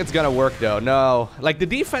don't think it's going to work, though. No. Like, the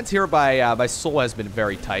defense here by Sol has been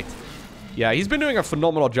very tight. Yeah, he's been doing a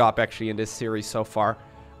phenomenal job, actually, in this series so far.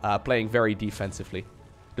 Playing very defensively.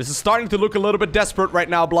 This is starting to look a little bit desperate right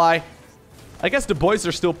now, Bly. I guess the boys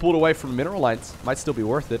are still pulled away from mineral lines. Might still be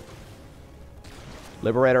worth it.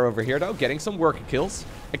 Liberator over here, though, getting some working kills.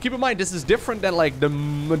 And keep in mind, this is different than, like, the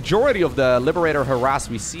majority of the Liberator harass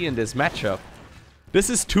we see in this matchup. This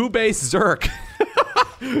is 2-base Zerg.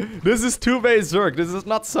 This is 2-base Zerg. This is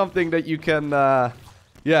not something that you can,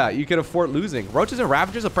 yeah, you can afford losing. Roaches and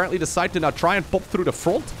Ravagers apparently decide to now try and pop through the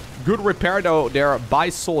front. Good repair, though, there by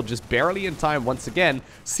Sol, just barely in time once again.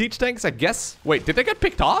 Siege tanks, I guess. Wait, did they get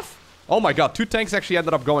picked off? Oh my god, 2 tanks actually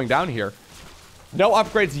ended up going down here. No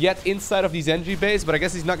upgrades yet inside of these NG bays, but I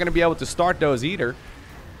guess he's not going to be able to start those either.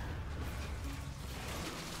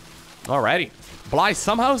 Alrighty. Bly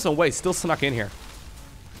somehow, some way, still snuck in here.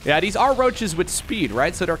 Yeah, these are Roaches with speed,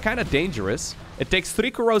 right? So they're kind of dangerous. It takes 3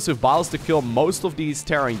 corrosive biles to kill most of these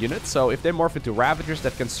Terran units, so if they morph into Ravagers,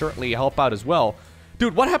 that can certainly help out as well.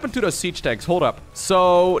 Dude, what happened to those siege tanks? Hold up.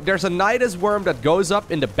 So, there's a Nidus worm that goes up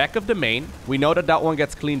in the back of the main. We know that that one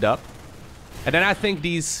gets cleaned up. And then I think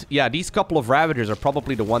these couple of Ravagers are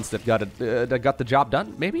probably the ones that got the job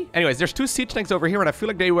done, maybe? Anyways, there's 2 siege tanks over here, and I feel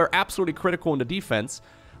like they were absolutely critical in the defense.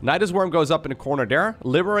 Nidus worm goes up in the corner there.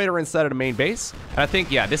 Liberator inside of the main base. And I think,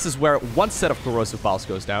 yeah, this is where one set of corrosive biles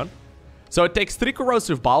goes down. So it takes 3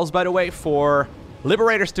 corrosive biles, by the way, for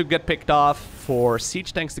Liberators to get picked off, for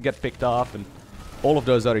siege tanks to get picked off, and all of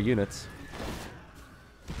those other units.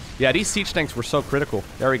 Yeah, these siege tanks were so critical.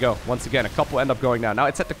 There we go. Once again, a couple end up going down. Now,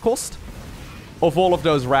 it's at the cost of all of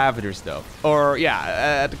those Ravagers, though. Or, yeah,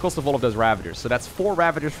 at the cost of all of those Ravagers. So that's 4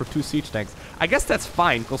 Ravagers for 2 siege tanks. I guess that's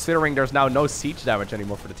fine, considering there's now no siege damage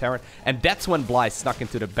anymore for the Terran. And that's when Bly snuck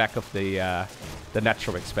into the back of the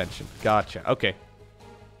natural expansion. Gotcha. Okay.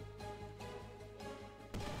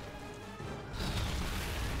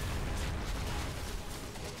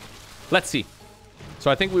 Let's see.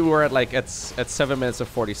 So I think we were at like at 7 minutes and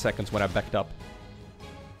 40 seconds when I backed up.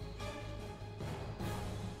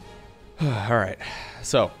 Alright.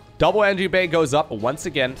 So, double energy bay goes up once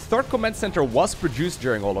again. 3rd command center was produced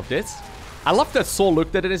during all of this. I love that Sol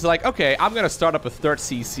looked at it and is like, okay, I'm gonna start up a 3rd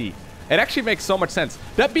CC. It actually makes so much sense.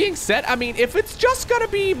 That being said, I mean, if it's just gonna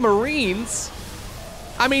be Marines,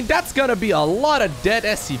 I mean, that's gonna be a lot of dead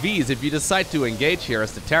SCVs if you decide to engage here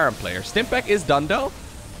as the Terran player. Stimpack is done though.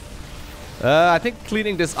 I think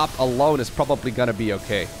cleaning this up alone is probably gonna be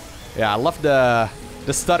okay. Yeah, I love the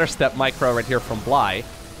stutter step micro right here from Bly.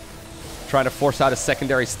 Trying to force out a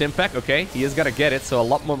secondary Stimpack. Okay, he is gonna get it, so a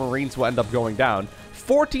lot more Marines will end up going down.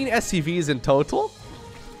 14 SCVs in total.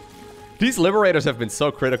 These Liberators have been so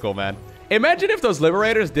critical, man. Imagine if those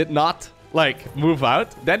Liberators did not, like, move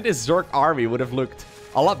out. Then this Zerg army would have looked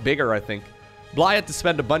a lot bigger, I think. Bly had to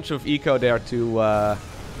spend a bunch of eco there to,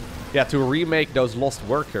 yeah, to remake those lost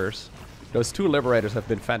workers. Those 2 Liberators have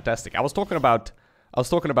been fantastic. I was talking about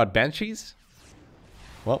Banshees.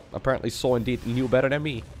 Well, apparently Sol indeed knew better than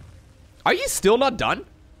me. Are you still not done?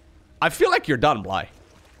 I feel like you're done, Bly.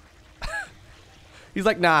 He's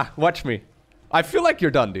like, nah, watch me. I feel like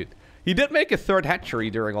you're done, dude. He did make a 3rd hatchery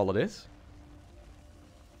during all of this.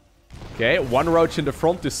 Okay, 1 Roach in the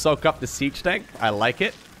front to soak up the siege tank. I like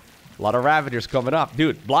it. A lot of Ravagers coming up.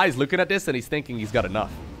 Dude, Bly's looking at this and he's thinking he's got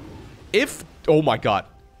enough. Oh my god.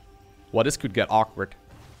 Well, this could get awkward.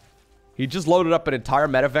 He just loaded up an entire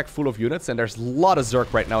medevac full of units, and there's a lot of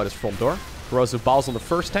Zerg right now at his front door. Corrosive Biles on the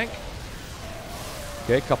 1st tank.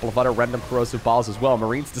 Okay, a couple of other random Corrosive Biles as well.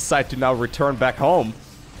 Marines decide to now return back home.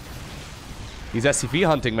 He's SCV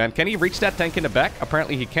hunting, man. Can he reach that tank in the back?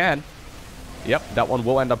 Apparently he can. Yep, that one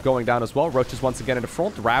will end up going down as well. Roach is once again in the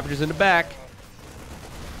front. Ravagers in the back.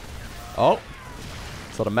 Oh.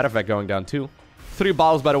 Saw the medevac going down too. 3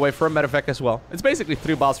 biles, by the way, for a medevac as well. It's basically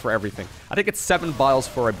 3 biles for everything. I think it's 7 biles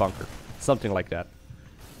for a bunker. Something like that.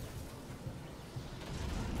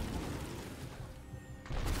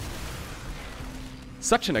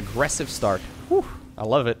 Such an aggressive start. Whew, I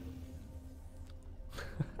love it.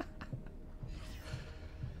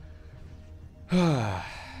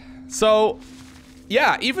 So,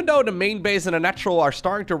 yeah, even though the main base and the natural are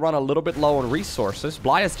starting to run a little bit low on resources,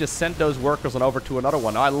 Bly has just sent those workers on over to another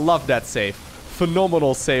one. I love that save.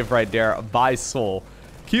 Phenomenal save right there by Sol.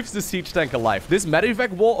 Keeps the siege tank alive. This medevac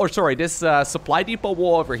wall, or sorry, this supply depot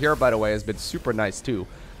wall over here, by the way, has been super nice too.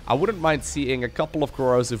 I wouldn't mind seeing a couple of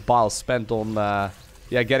corrosive biles spent on,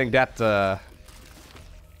 yeah, getting that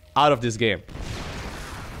out of this game.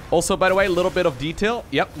 Also, by the way, a little bit of detail.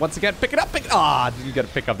 Yep, once again, pick it up, didn't get a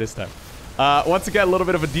pick up this time. Once again, a little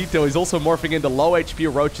bit of a detail. He's also morphing into low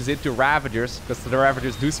HP Roaches into Ravagers, because the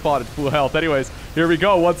Ravagers do spawn at full health. Anyways, here we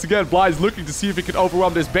go. Once again, Bly's looking to see if he can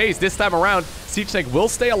overwhelm this base. This time around, Siege Tank will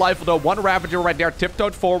stay alive, although 1 Ravager right there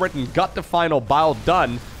tiptoed forward and got the final bile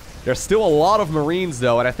done. There's still a lot of Marines,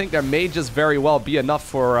 though, and I think there may just very well be enough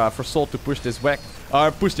for Sol to push this back,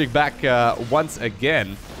 once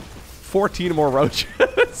again. 14 more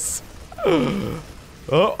Roaches.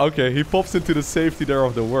 Oh, okay. He pops into the safety there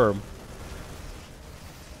of the worm.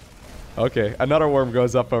 Okay, another worm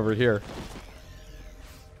goes up over here.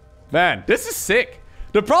 Man, this is sick.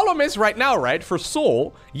 The problem is right now, right, for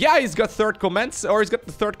Sol, yeah, he's got the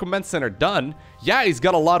 3rd command center done. Yeah, he's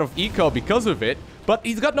got a lot of eco because of it, but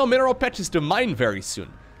he's got no mineral patches to mine very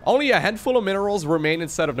soon. Only a handful of minerals remain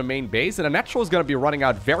inside of the main base, and the natural is going to be running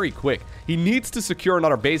out very quick. He needs to secure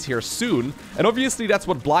another base here soon, and obviously that's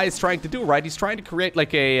what Bly is trying to do, right? He's trying to create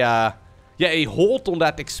like a hold on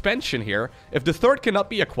that expansion here. If the 3rd cannot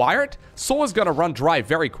be acquired, Sol is going to run dry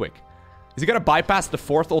very quick. Is he gonna bypass the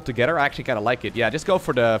 4th altogether? I actually kind of like it. Yeah, just go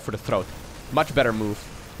for the throat. Much better move.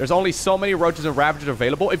 There's only so many Roaches and Ravagers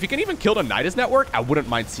available. If you can even kill the Nidus Network, I wouldn't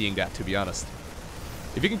mind seeing that, to be honest.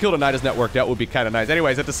 If you can kill the Nidus Network, that would be kind of nice.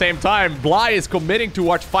 Anyways, at the same time, Bly is committing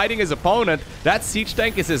towards fighting his opponent. That siege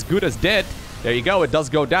tank is as good as dead. There you go. It does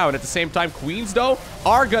go down. At the same time, Queens, though,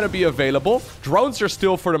 are going to be available. Drones are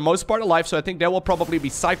still, for the most part, alive, so I think they will probably be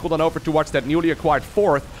cycled on over towards that newly acquired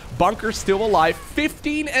 4th. Bunker's still alive.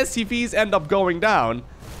 15 SCVs end up going down.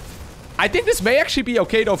 I think this may actually be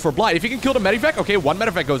okay, though, for Bly. If you can kill the Medivac, okay, 1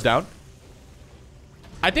 Medivac goes down.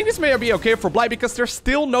 I think this may be okay for Bly because there's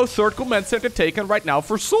still no 3rd command center taken right now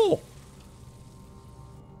for Sol.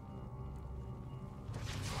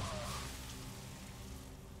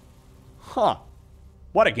 Huh.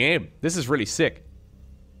 What a game. This is really sick.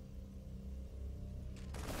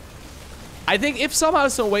 I think if somehow,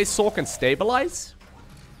 some way, Sol can stabilize,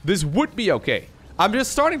 this would be okay. I'm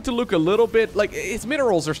just starting to look a little bit like his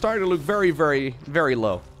minerals are starting to look very, very, very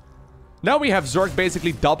low. Now we have Zerg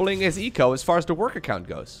basically doubling his eco as far as the work account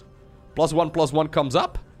goes. +1/+1 comes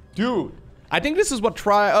up. Dude, I think this is what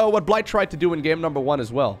Blight tried to do in game number 1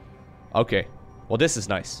 as well. Okay. Well, this is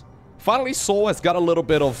nice. Finally, Sol has got a little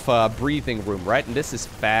bit of breathing room, right? And this is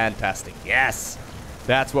fantastic. Yes!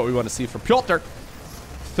 That's what we want to see from Piotr.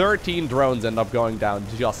 13 drones end up going down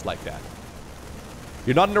just like that.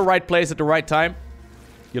 You're not in the right place at the right time.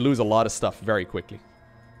 You lose a lot of stuff very quickly.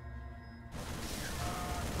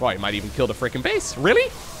 Well, you might even kill the freaking base. Really?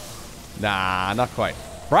 Nah, not quite.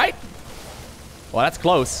 Right? Well, that's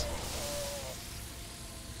close.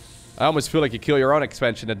 I almost feel like you kill your own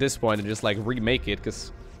expansion at this point and just, like, remake it,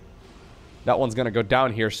 because that one's gonna go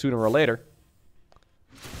down here sooner or later.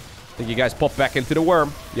 I think you guys pop back into the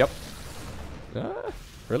worm. Yep.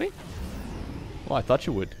 Really? Well, I thought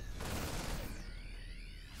you would.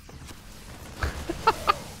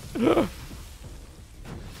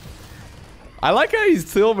 I like how he's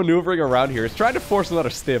still maneuvering around here. He's trying to force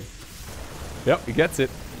another stim. Yep, he gets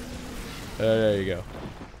it. There you go.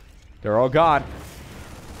 They're all gone.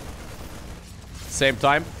 Same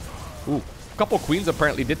time. Ooh, a couple queens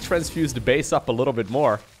apparently did transfuse the base up a little bit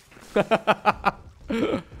more. I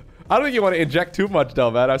don't think you want to inject too much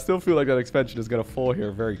though, man. I still feel like that expansion is going to fall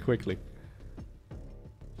here very quickly.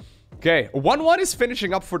 Okay, 1-1 is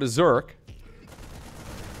finishing up for the Zerg.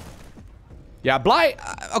 Yeah, Bly,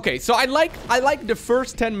 okay, so I like the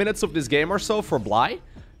first 10 minutes of this game or so for Bly.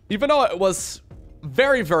 Even though it was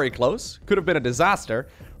very, very close. Could have been a disaster.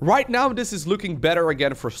 Right now, this is looking better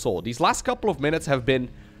again for Sol. These last couple of minutes have been,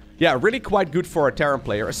 yeah, really quite good for a Terran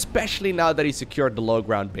player. Especially now that he secured the low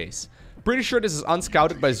ground base. Pretty sure this is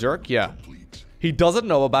unscouted by Zerg, yeah. He doesn't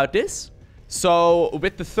know about this. So,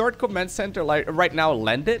 with the 3rd command center right now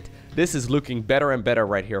landed, this is looking better and better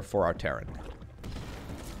right here for our Terran.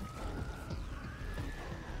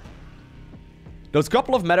 Those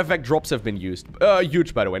couple of medevac drops have been used.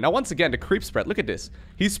 Huge, by the way. Now, once again, the creep spread. Look at this.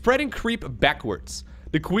 He's spreading creep backwards.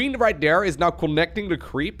 The queen right there is now connecting the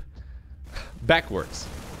creep backwards.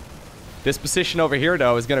 This position over here,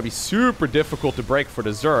 though, is going to be super difficult to break for the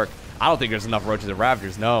Zerg. I don't think there's enough Roaches and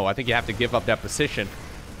Ravagers. No, I think you have to give up that position.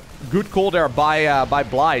 Good call there by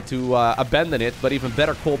Bly to abandon it, but even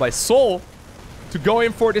better call by Sol to go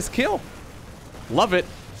in for this kill. Love it.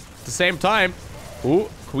 At the same time, ooh,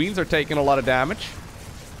 queens are taking a lot of damage.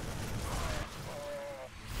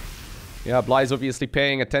 Yeah, Bly's obviously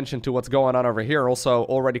paying attention to what's going on over here. Also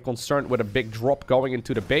already concerned with a big drop going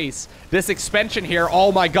into the base. This expansion here,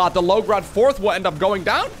 oh my god, the low ground 4th will end up going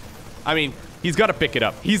down? I mean, he's got to pick it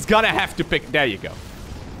up. He's gonna have to pick... There you go.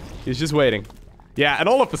 He's just waiting. Yeah, and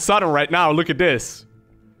all of a sudden right now, look at this.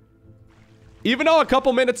 Even though a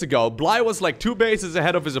couple minutes ago, Bly was like 2 bases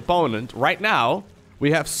ahead of his opponent, right now,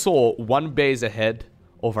 we have Sol 1 base ahead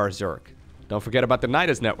of our Zerg. Don't forget about the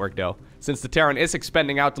Nidus network, though. Since the Terran is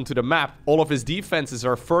expanding out onto the map, all of his defenses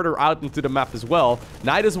are further out into the map as well.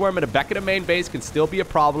 Nidus Worm at the back of the main base can still be a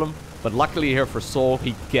problem, but luckily here for Sol,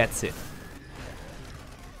 he gets it.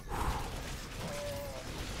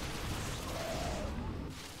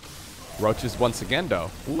 Roaches once again,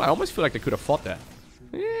 though. Ooh, I almost feel like they could have fought that.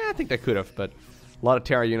 Yeah, I think they could have, but a lot of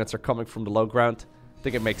Terra units are coming from the low ground. I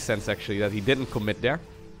think it makes sense, actually, that he didn't commit there.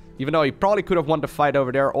 Even though he probably could have won the fight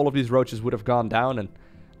over there, all of these Roaches would have gone down, and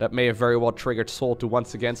that may have very well triggered Sol to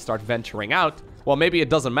once again start venturing out. Well, maybe it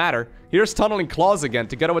doesn't matter. Here's Tunneling Claws again,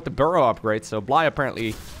 together with the Burrow upgrade, so Bly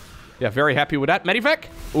apparently, yeah, very happy with that. Medivac?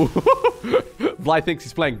 Ooh. Bly thinks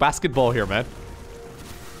he's playing basketball here, man.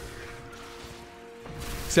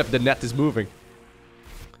 Except the net is moving.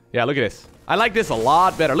 Yeah, look at this. I like this a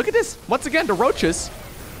lot better. Look at this. Once again, the Roaches.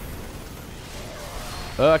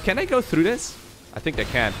 Can they go through this? I think they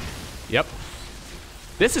can. Yep.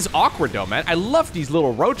 This is awkward though, man. I love these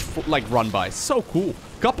little Roach like run-bys. So cool.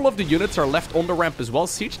 A couple of the units are left on the ramp as well.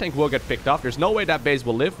 Siege tank will get picked off. There's no way that base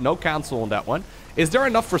will live. No cancel on that one. Is there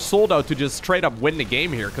enough for Soldo to just straight up win the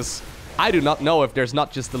game here? Because I do not know if there's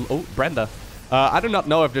not just the... Oh, Brenda. I do not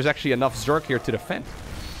know if there's actually enough Zerg here to defend.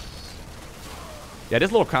 Yeah,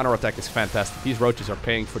 this little counterattack is fantastic. These Roaches are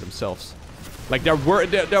paying for themselves. Like, they're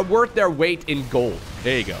worth their weight in gold.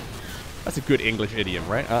 There you go. That's a good English idiom,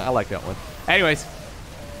 right? I like that one. Anyways.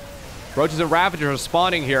 Roaches and Ravagers are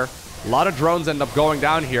spawning here. A lot of drones end up going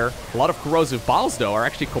down here. A lot of corrosive balls, though, are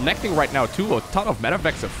actually connecting right now, too. A ton of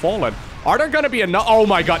medevacs have fallen. Are there going to be enough? Oh,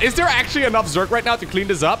 my God. Is there actually enough Zerg right now to clean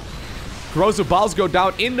this up? Corrosive balls go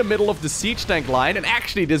down in the middle of the siege tank line, and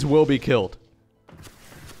actually, this will be killed.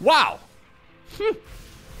 Wow.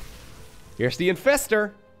 Here's the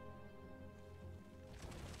Infestor.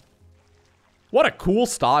 What a cool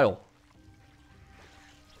style.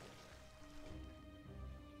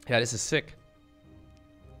 Yeah, this is sick.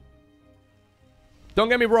 Don't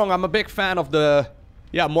get me wrong, I'm a big fan of the,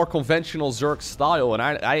 more conventional Zerg style. And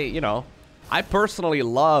I personally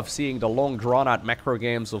love seeing the long drawn-out macro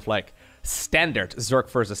games of, like, standard Zerg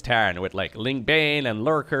versus Terran with, like, Ling Bane and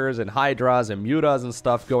Lurkers and Hydras and Mutas and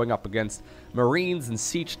stuff going up against Marines and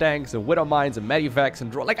Siege Tanks and Widow Mines and Medivacs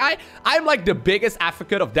and... Like, I'm, like, the biggest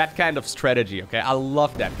advocate of that kind of strategy, okay? I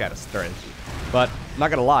love that kind of strategy. But, not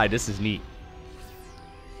gonna lie, this is neat.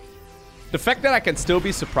 The fact that I can still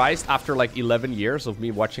be surprised after, like, 11 years of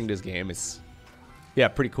me watching this game is... Yeah,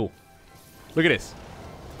 pretty cool. Look at this.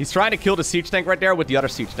 He's trying to kill the Siege Tank right there with the other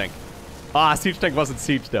Siege Tank. Ah, Siege Tank wasn't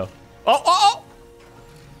Siege, though. Oh!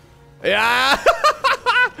 Yeah!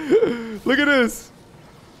 Look at this.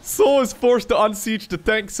 Sol is forced to unsiege the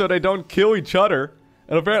tank so they don't kill each other.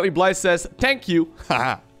 And apparently Blythe says, thank you.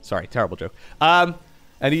 Haha. Sorry, terrible joke. And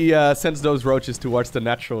he sends those Roaches towards the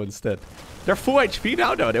natural instead. They're full HP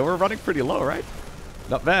now, though. They were running pretty low, right?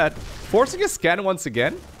 Not bad. Forcing a scan once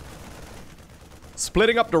again.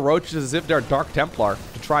 Splitting up the Roaches as if they're Dark Templar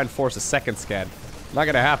to try and force a second scan. Not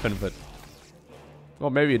gonna happen, but... Well,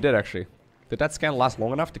 maybe it did, actually. Did that scan last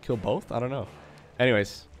long enough to kill both? I don't know.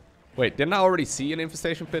 Anyways. Wait, didn't I already see an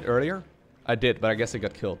infestation pit earlier? I did, but I guess it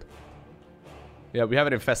got killed. Yeah, we have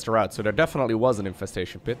an infestor out, so there definitely was an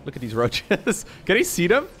infestation pit. Look at these Roaches. Can he see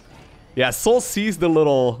them? Yeah, Sol sees the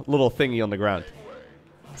little thingy on the ground.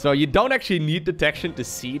 So you don't actually need detection to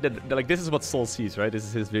see that. Like, this is what Sol sees, right? This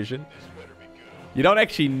is his vision. You don't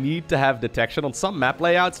actually need to have detection. On some map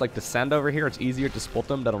layouts, like the sand over here, it's easier to spot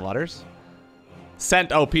them than on others.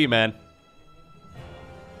 Sand OP, man.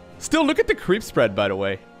 Still, look at the creep spread, by the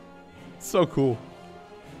way. It's so cool.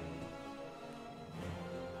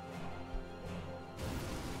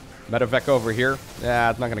 Medevac over here.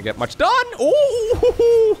 Yeah, it's not going to get much done.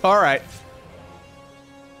 Ooh! Alright.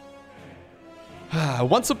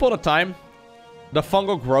 Once upon a time, the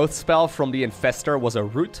fungal growth spell from the Infestor was a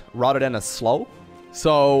root rather than a slow.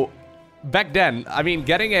 So, back then, I mean,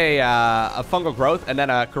 getting a fungal growth and then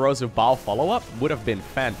a corrosive ball follow-up would have been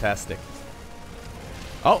fantastic.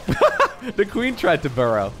 Oh, the queen tried to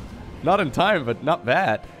burrow. Not in time, but not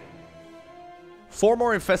bad. 4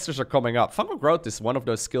 more Infestors are coming up. Fungal growth is one of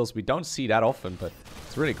those skills we don't see that often, but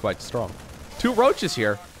it's really quite strong. 2 Roaches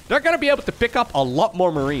here. They're going to be able to pick up a lot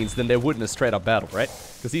more Marines than they would in a straight-up battle, right?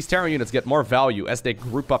 Because these Terran units get more value as they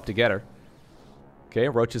group up together. Okay,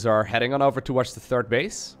 Roaches are heading on over towards the 3rd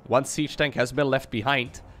base. 1 Siege Tank has been left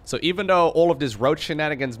behind. So even though all of this Roach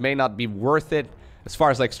shenanigans may not be worth it as far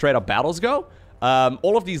as, like, straight-up battles go,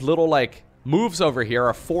 all of these little, like, moves over here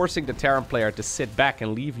are forcing the Terran player to sit back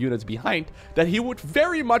and leave units behind that he would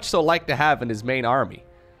very much so like to have in his main army.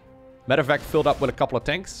 Medevac filled up with a couple of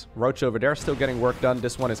tanks. Roach over there still getting work done.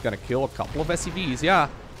 This one is going to kill a couple of SCVs. Yeah,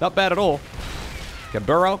 not bad at all. Can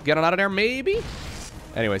burrow, get on out of there, maybe?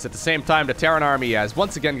 Anyways, at the same time, the Terran army is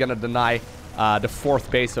once again going to deny the 4th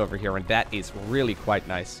base over here, and that is really quite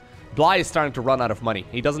nice. Bly is starting to run out of money.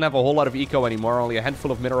 He doesn't have a whole lot of eco anymore. Only a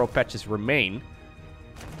handful of mineral patches remain.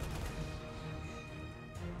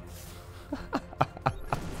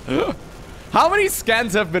 How many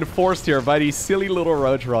scans have been forced here by these silly little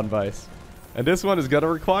Roach run-bys? And this one is going to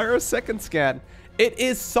require a 2nd scan. It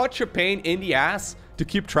is such a pain in the ass to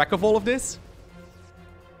keep track of all of this.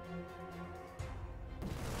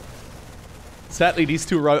 Sadly, these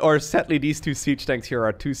two siege tanks here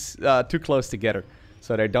are too close together,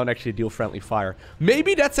 so they don't actually deal friendly fire.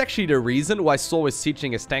 Maybe that's actually the reason why Sol is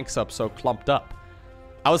sieging his tanks up so clumped up.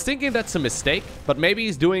 I was thinking that's a mistake, but maybe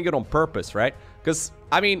he's doing it on purpose, right? Because,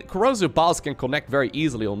 I mean, corrosive balls can connect very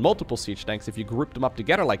easily on multiple siege tanks if you group them up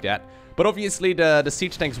together like that. But obviously, the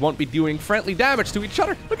siege tanks won't be doing friendly damage to each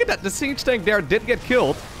other. Look at that. The siege tank there did get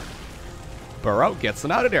killed. Burrow gets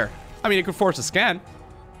them out of there. I mean, he could force a scan.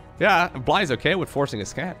 Yeah, Bly's okay with forcing a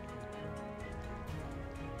scan.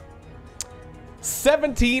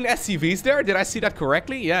 17 SCVs there. Did I see that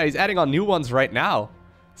correctly? Yeah, he's adding on new ones right now.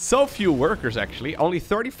 So few workers, actually. Only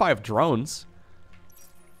 35 drones.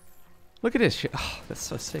 Look at this shit. Oh, that's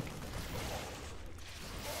so sick.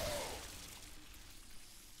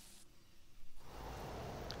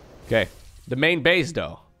 Okay. The main base,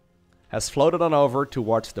 though, has floated on over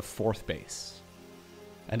towards the 4th base.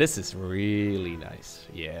 And this is really nice.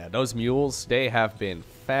 Yeah, those mules, they have been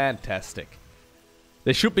fantastic.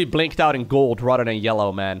 They should be blinked out in gold rather than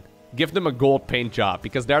yellow, man. Give them a gold paint job,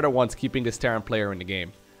 because they're the ones keeping this Terran player in the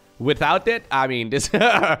game. Without it, I mean, this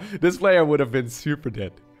this player would have been super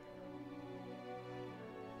dead.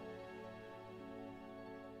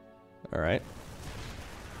 Alright.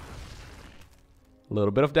 A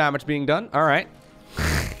little bit of damage being done. Alright.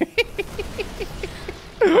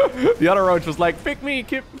 The other Roach was like, pick me,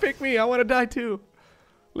 pick me, I want to die too.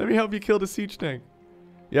 Let me help you kill the siege tank.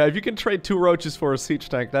 Yeah, if you can trade 2 Roaches for a siege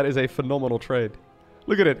tank, that is a phenomenal trade.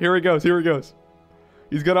 Look at it, here he goes, here he goes.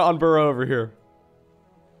 He's gonna unburrow over here.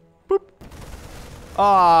 Boop.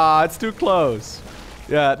 Ah, it's too close.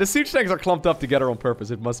 Yeah, the siege tanks are clumped up together on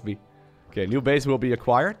purpose, it must be. Okay, new base will be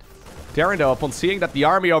acquired. Terran, though, upon seeing that the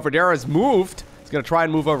army over there has moved, he's gonna try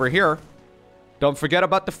and move over here. Don't forget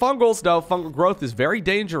about the fungals, though. Fungal growth is very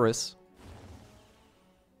dangerous.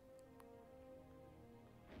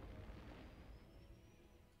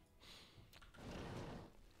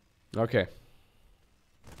 Okay.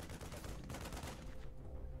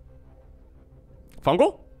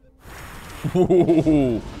 Fungal?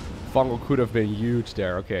 Ooh, fungal could have been huge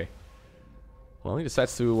there. Okay. Well, he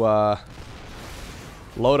decides to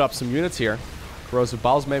load up some units here. Corrosive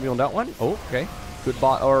Bowels maybe on that one. Oh, okay. Good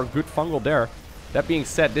good fungal there. That being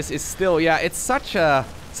said, this is still, yeah, it's such a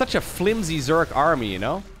flimsy Zerg army, you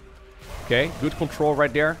know? Okay, good control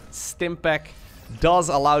right there. Stimpack does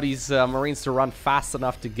allow these Marines to run fast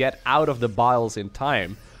enough to get out of the biles in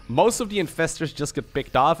time. Most of the infestors just get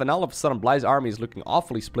picked off, and all of a sudden Bly's army is looking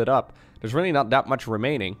awfully split up. There's really not that much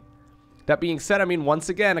remaining. That being said, I mean, once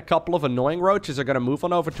again, a couple of annoying Roaches are going to move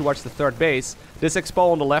on over towards the 3rd base. This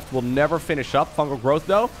Expo on the left will never finish up. Fungal growth,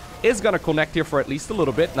 though, is going to connect here for at least a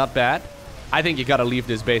little bit. Not bad. I think you got to leave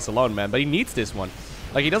this base alone, man. But he needs this one.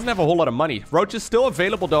 Like, he doesn't have a whole lot of money. Roach is still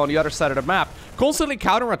available, though, on the other side of the map. Constantly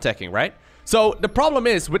counterattacking, right? So, the problem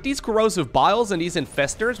is, with these corrosive biles and these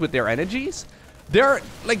infestors with their energies, they're,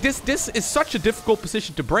 like, this is such a difficult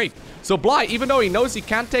position to break. So Bly, even though he knows he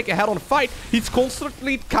can't take a head-on fight, he's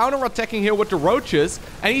constantly counter-attacking here with the Roaches,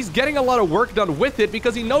 and he's getting a lot of work done with it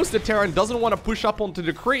because he knows the Terran doesn't want to push up onto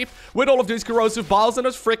the creep with all of these corrosive biles and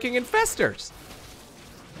those freaking infestors.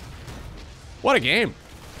 What a game.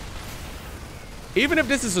 Even if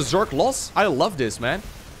this is a Zerg loss, I love this, man.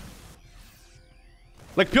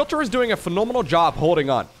 Like, Piotr is doing a phenomenal job holding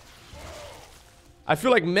on. I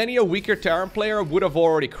feel like many a weaker Terran player would have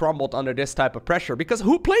already crumbled under this type of pressure. Because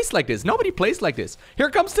who plays like this? Nobody plays like this.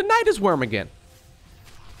 Here comes the Nidus Worm again.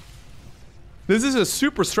 This is a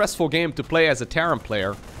super stressful game to play as a Terran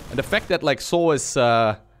player. And the fact that, like, Sol is...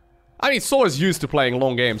 I mean, Sol is used to playing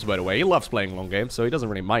long games, by the way. He loves playing long games, so he doesn't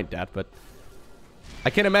really mind that. But I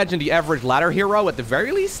can imagine the average ladder hero, at the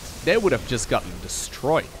very least, they would have just gotten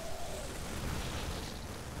destroyed.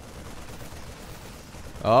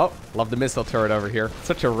 Oh, love the missile turret over here.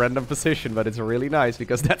 Such a random position, but it's really nice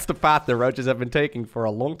because that's the path the Roaches have been taking for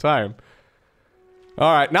a long time.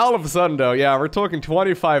 Alright, now all of a sudden though, yeah, we're talking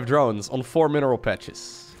 25 drones on 4 mineral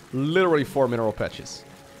patches. Literally 4 mineral patches.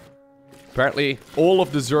 Apparently, all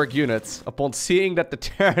of the Zerg units, upon seeing that the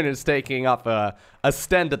Terran is taking up a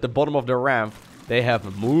stand at the bottom of the ramp, they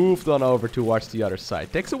have moved on over towards the other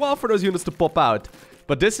side. Takes a while for those units to pop out.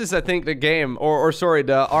 But this is, I think, the game, or sorry,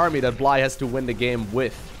 the army that Bly has to win the game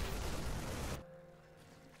with.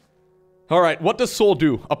 Alright, what does Sol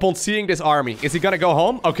do upon seeing this army? Is he gonna go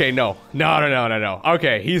home? Okay, no. No.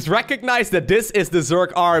 Okay, he's recognized that this is the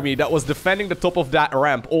Zerg army that was defending the top of that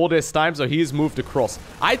ramp all this time, so he's moved across.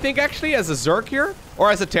 I think, actually, as a Zerg here,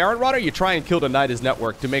 or as a Terran rather, you try and kill the Nidus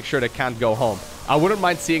network to make sure they can't go home. I wouldn't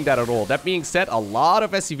mind seeing that at all. That being said, a lot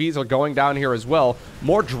of SCVs are going down here as well.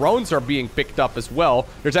 More drones are being picked up as well.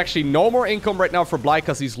 There's actually no more income right now for Bly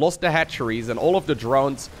because he's lost the hatcheries and all of the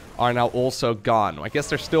drones are now also gone. I guess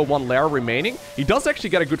there's still one layer remaining. He does actually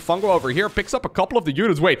get a good fungo over here. Picks up a couple of the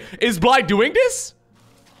units. Wait, is Bly doing this?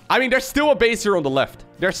 I mean, there's still a base here on the left.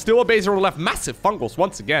 There's still a base here on the left. Massive fungals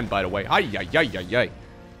once again, by the way. Ay.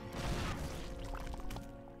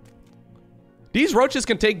 These Roaches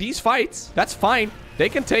can take these fights. That's fine. They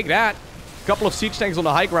can take that. A couple of siege tanks on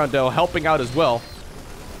the high ground, though, helping out as well.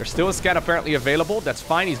 There's still a scan apparently available. That's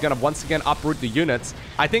fine. He's going to once again uproot the units.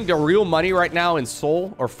 I think the real money right now in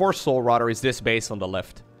Seoul, or for Seoul rather, is this base on the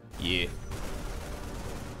left. Yeah.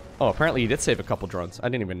 Oh, apparently he did save a couple drones. I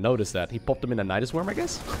didn't even notice that. He popped them in a Nidus Worm, I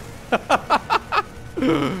guess?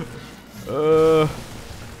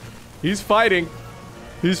 He's fighting.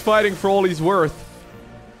 He's fighting for all he's worth.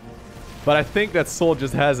 But I think that Seoul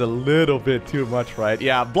just has a little bit too much, right?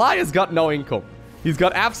 Yeah, Bly has got no income. He's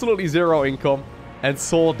got absolutely zero income. And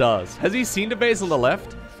Seoul does. Has he seen the base on the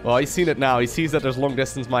left? Well, he's seen it now. He sees that there's long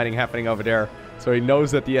distance mining happening over there. So he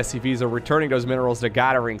knows that the SCVs are returning those minerals they're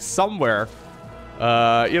gathering somewhere.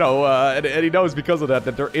 And he knows because of that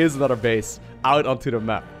there is another base out onto the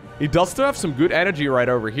map. He does still have some good energy right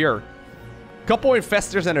over here. Couple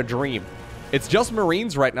infestors and a dream. It's just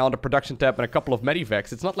Marines right now on the production tab and a couple of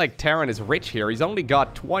medivacs. It's not like Terran is rich here. He's only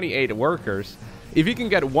got 28 workers. If he can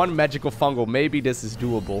get one magical fungal, maybe this is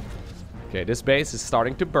doable. Okay, this base is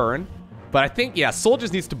starting to burn. But I think, yeah, Seoul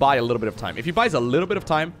just needs to buy a little bit of time. If he buys a little bit of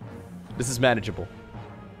time, this is manageable.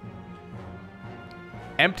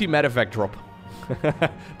 Empty medevac drop. I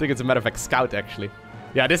think it's a medevac scout, actually.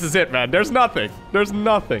 Yeah, this is it, man. There's nothing. There's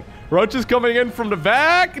nothing. Roach is coming in from the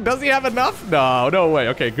back. Does he have enough? No, no way.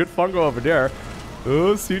 Okay, good fungo over there.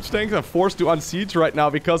 Oh, siege tanks are forced to unsiege right now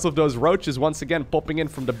because of those roaches once again popping in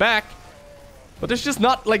from the back. But there's just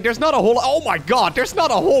not, like, there's not a whole... Oh my god, there's not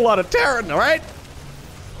a whole lot of Terran, alright?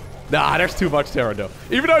 Nah, there's too much Terran, though.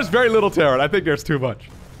 Even though there's very little Terran, I think there's too much.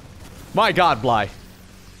 My god, Bly.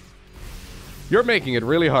 You're making it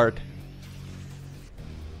really hard.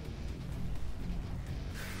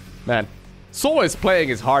 Man. Seoul is playing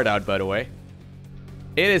his heart out, by the way.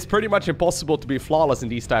 It is pretty much impossible to be flawless in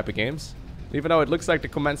these type of games. Even though it looks like the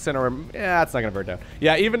command center... Yeah, it's not gonna burn down.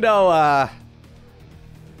 Yeah, even though,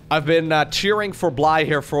 I've been cheering for Bly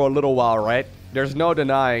here for a little while, right? There's no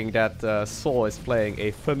denying that Seoul is playing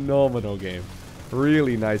a phenomenal game.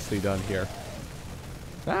 Really nicely done here.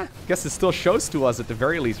 I guess it still shows to us at the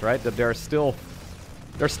very least, right? That there's still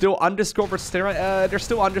undiscovered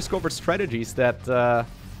strategies that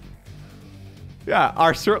yeah,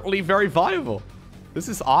 are certainly very viable. This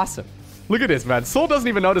is awesome. Look at this, man. Seoul doesn't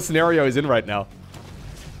even know the scenario he's in right now.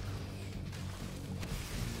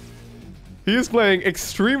 He is playing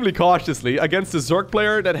extremely cautiously against a Zerg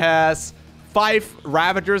player that has 5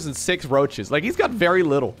 Ravagers and 6 Roaches. Like, he's got very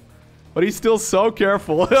little. But he's still so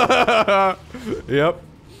careful. Yep.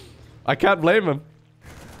 I can't blame him.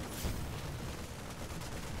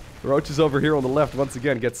 Roach is over here on the left once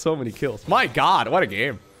again. Gets so many kills. My god, what a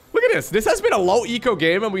game. Look at this. This has been a low eco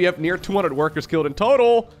game and we have near 200 workers killed in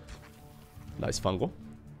total. Nice fungal.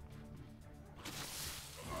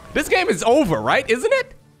 This game is over, right? Isn't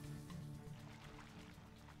it?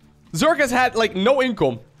 Zerg has had, like, no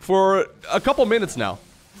income for a couple minutes now.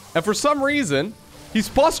 And for some reason, he's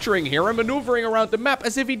posturing here and maneuvering around the map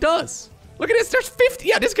as if he does. Look at this. There's 50.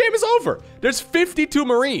 Yeah, this game is over. There's 52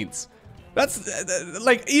 Marines. That's,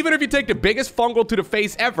 like, even if you take the biggest fungal to the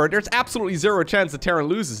face ever, there's absolutely zero chance that Terran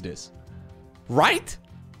loses this. Right?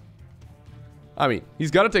 I mean,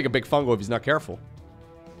 he's got to take a big fungal if he's not careful.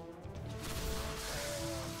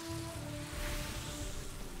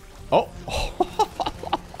 Oh.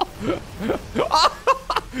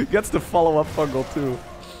 Gets the follow-up fungal, too.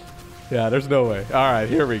 Yeah, there's no way. All right,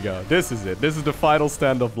 here we go. This is it. This is the final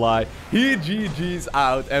stand of Bly. He GG's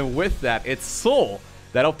out, and with that, it's Seoul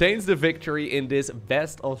that obtains the victory in this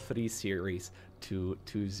best-of-3 series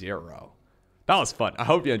 2-0. That was fun. I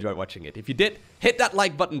hope you enjoyed watching it. If you did, hit that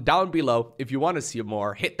like button down below. If you want to see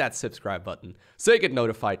more, hit that subscribe button so you get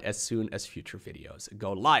notified as soon as future videos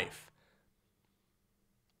go live.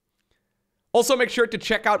 Also, make sure to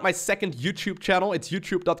check out my second YouTube channel. It's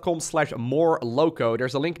youtube.com/morelowko.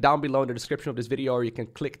 There's a link down below in the description of this video, or you can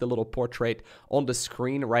click the little portrait on the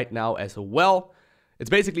screen right now as well. It's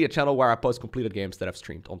basically a channel where I post completed games that I've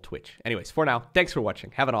streamed on Twitch. Anyways, for now, thanks for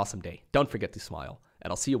watching. Have an awesome day. Don't forget to smile,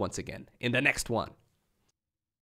 and I'll see you once again in the next one.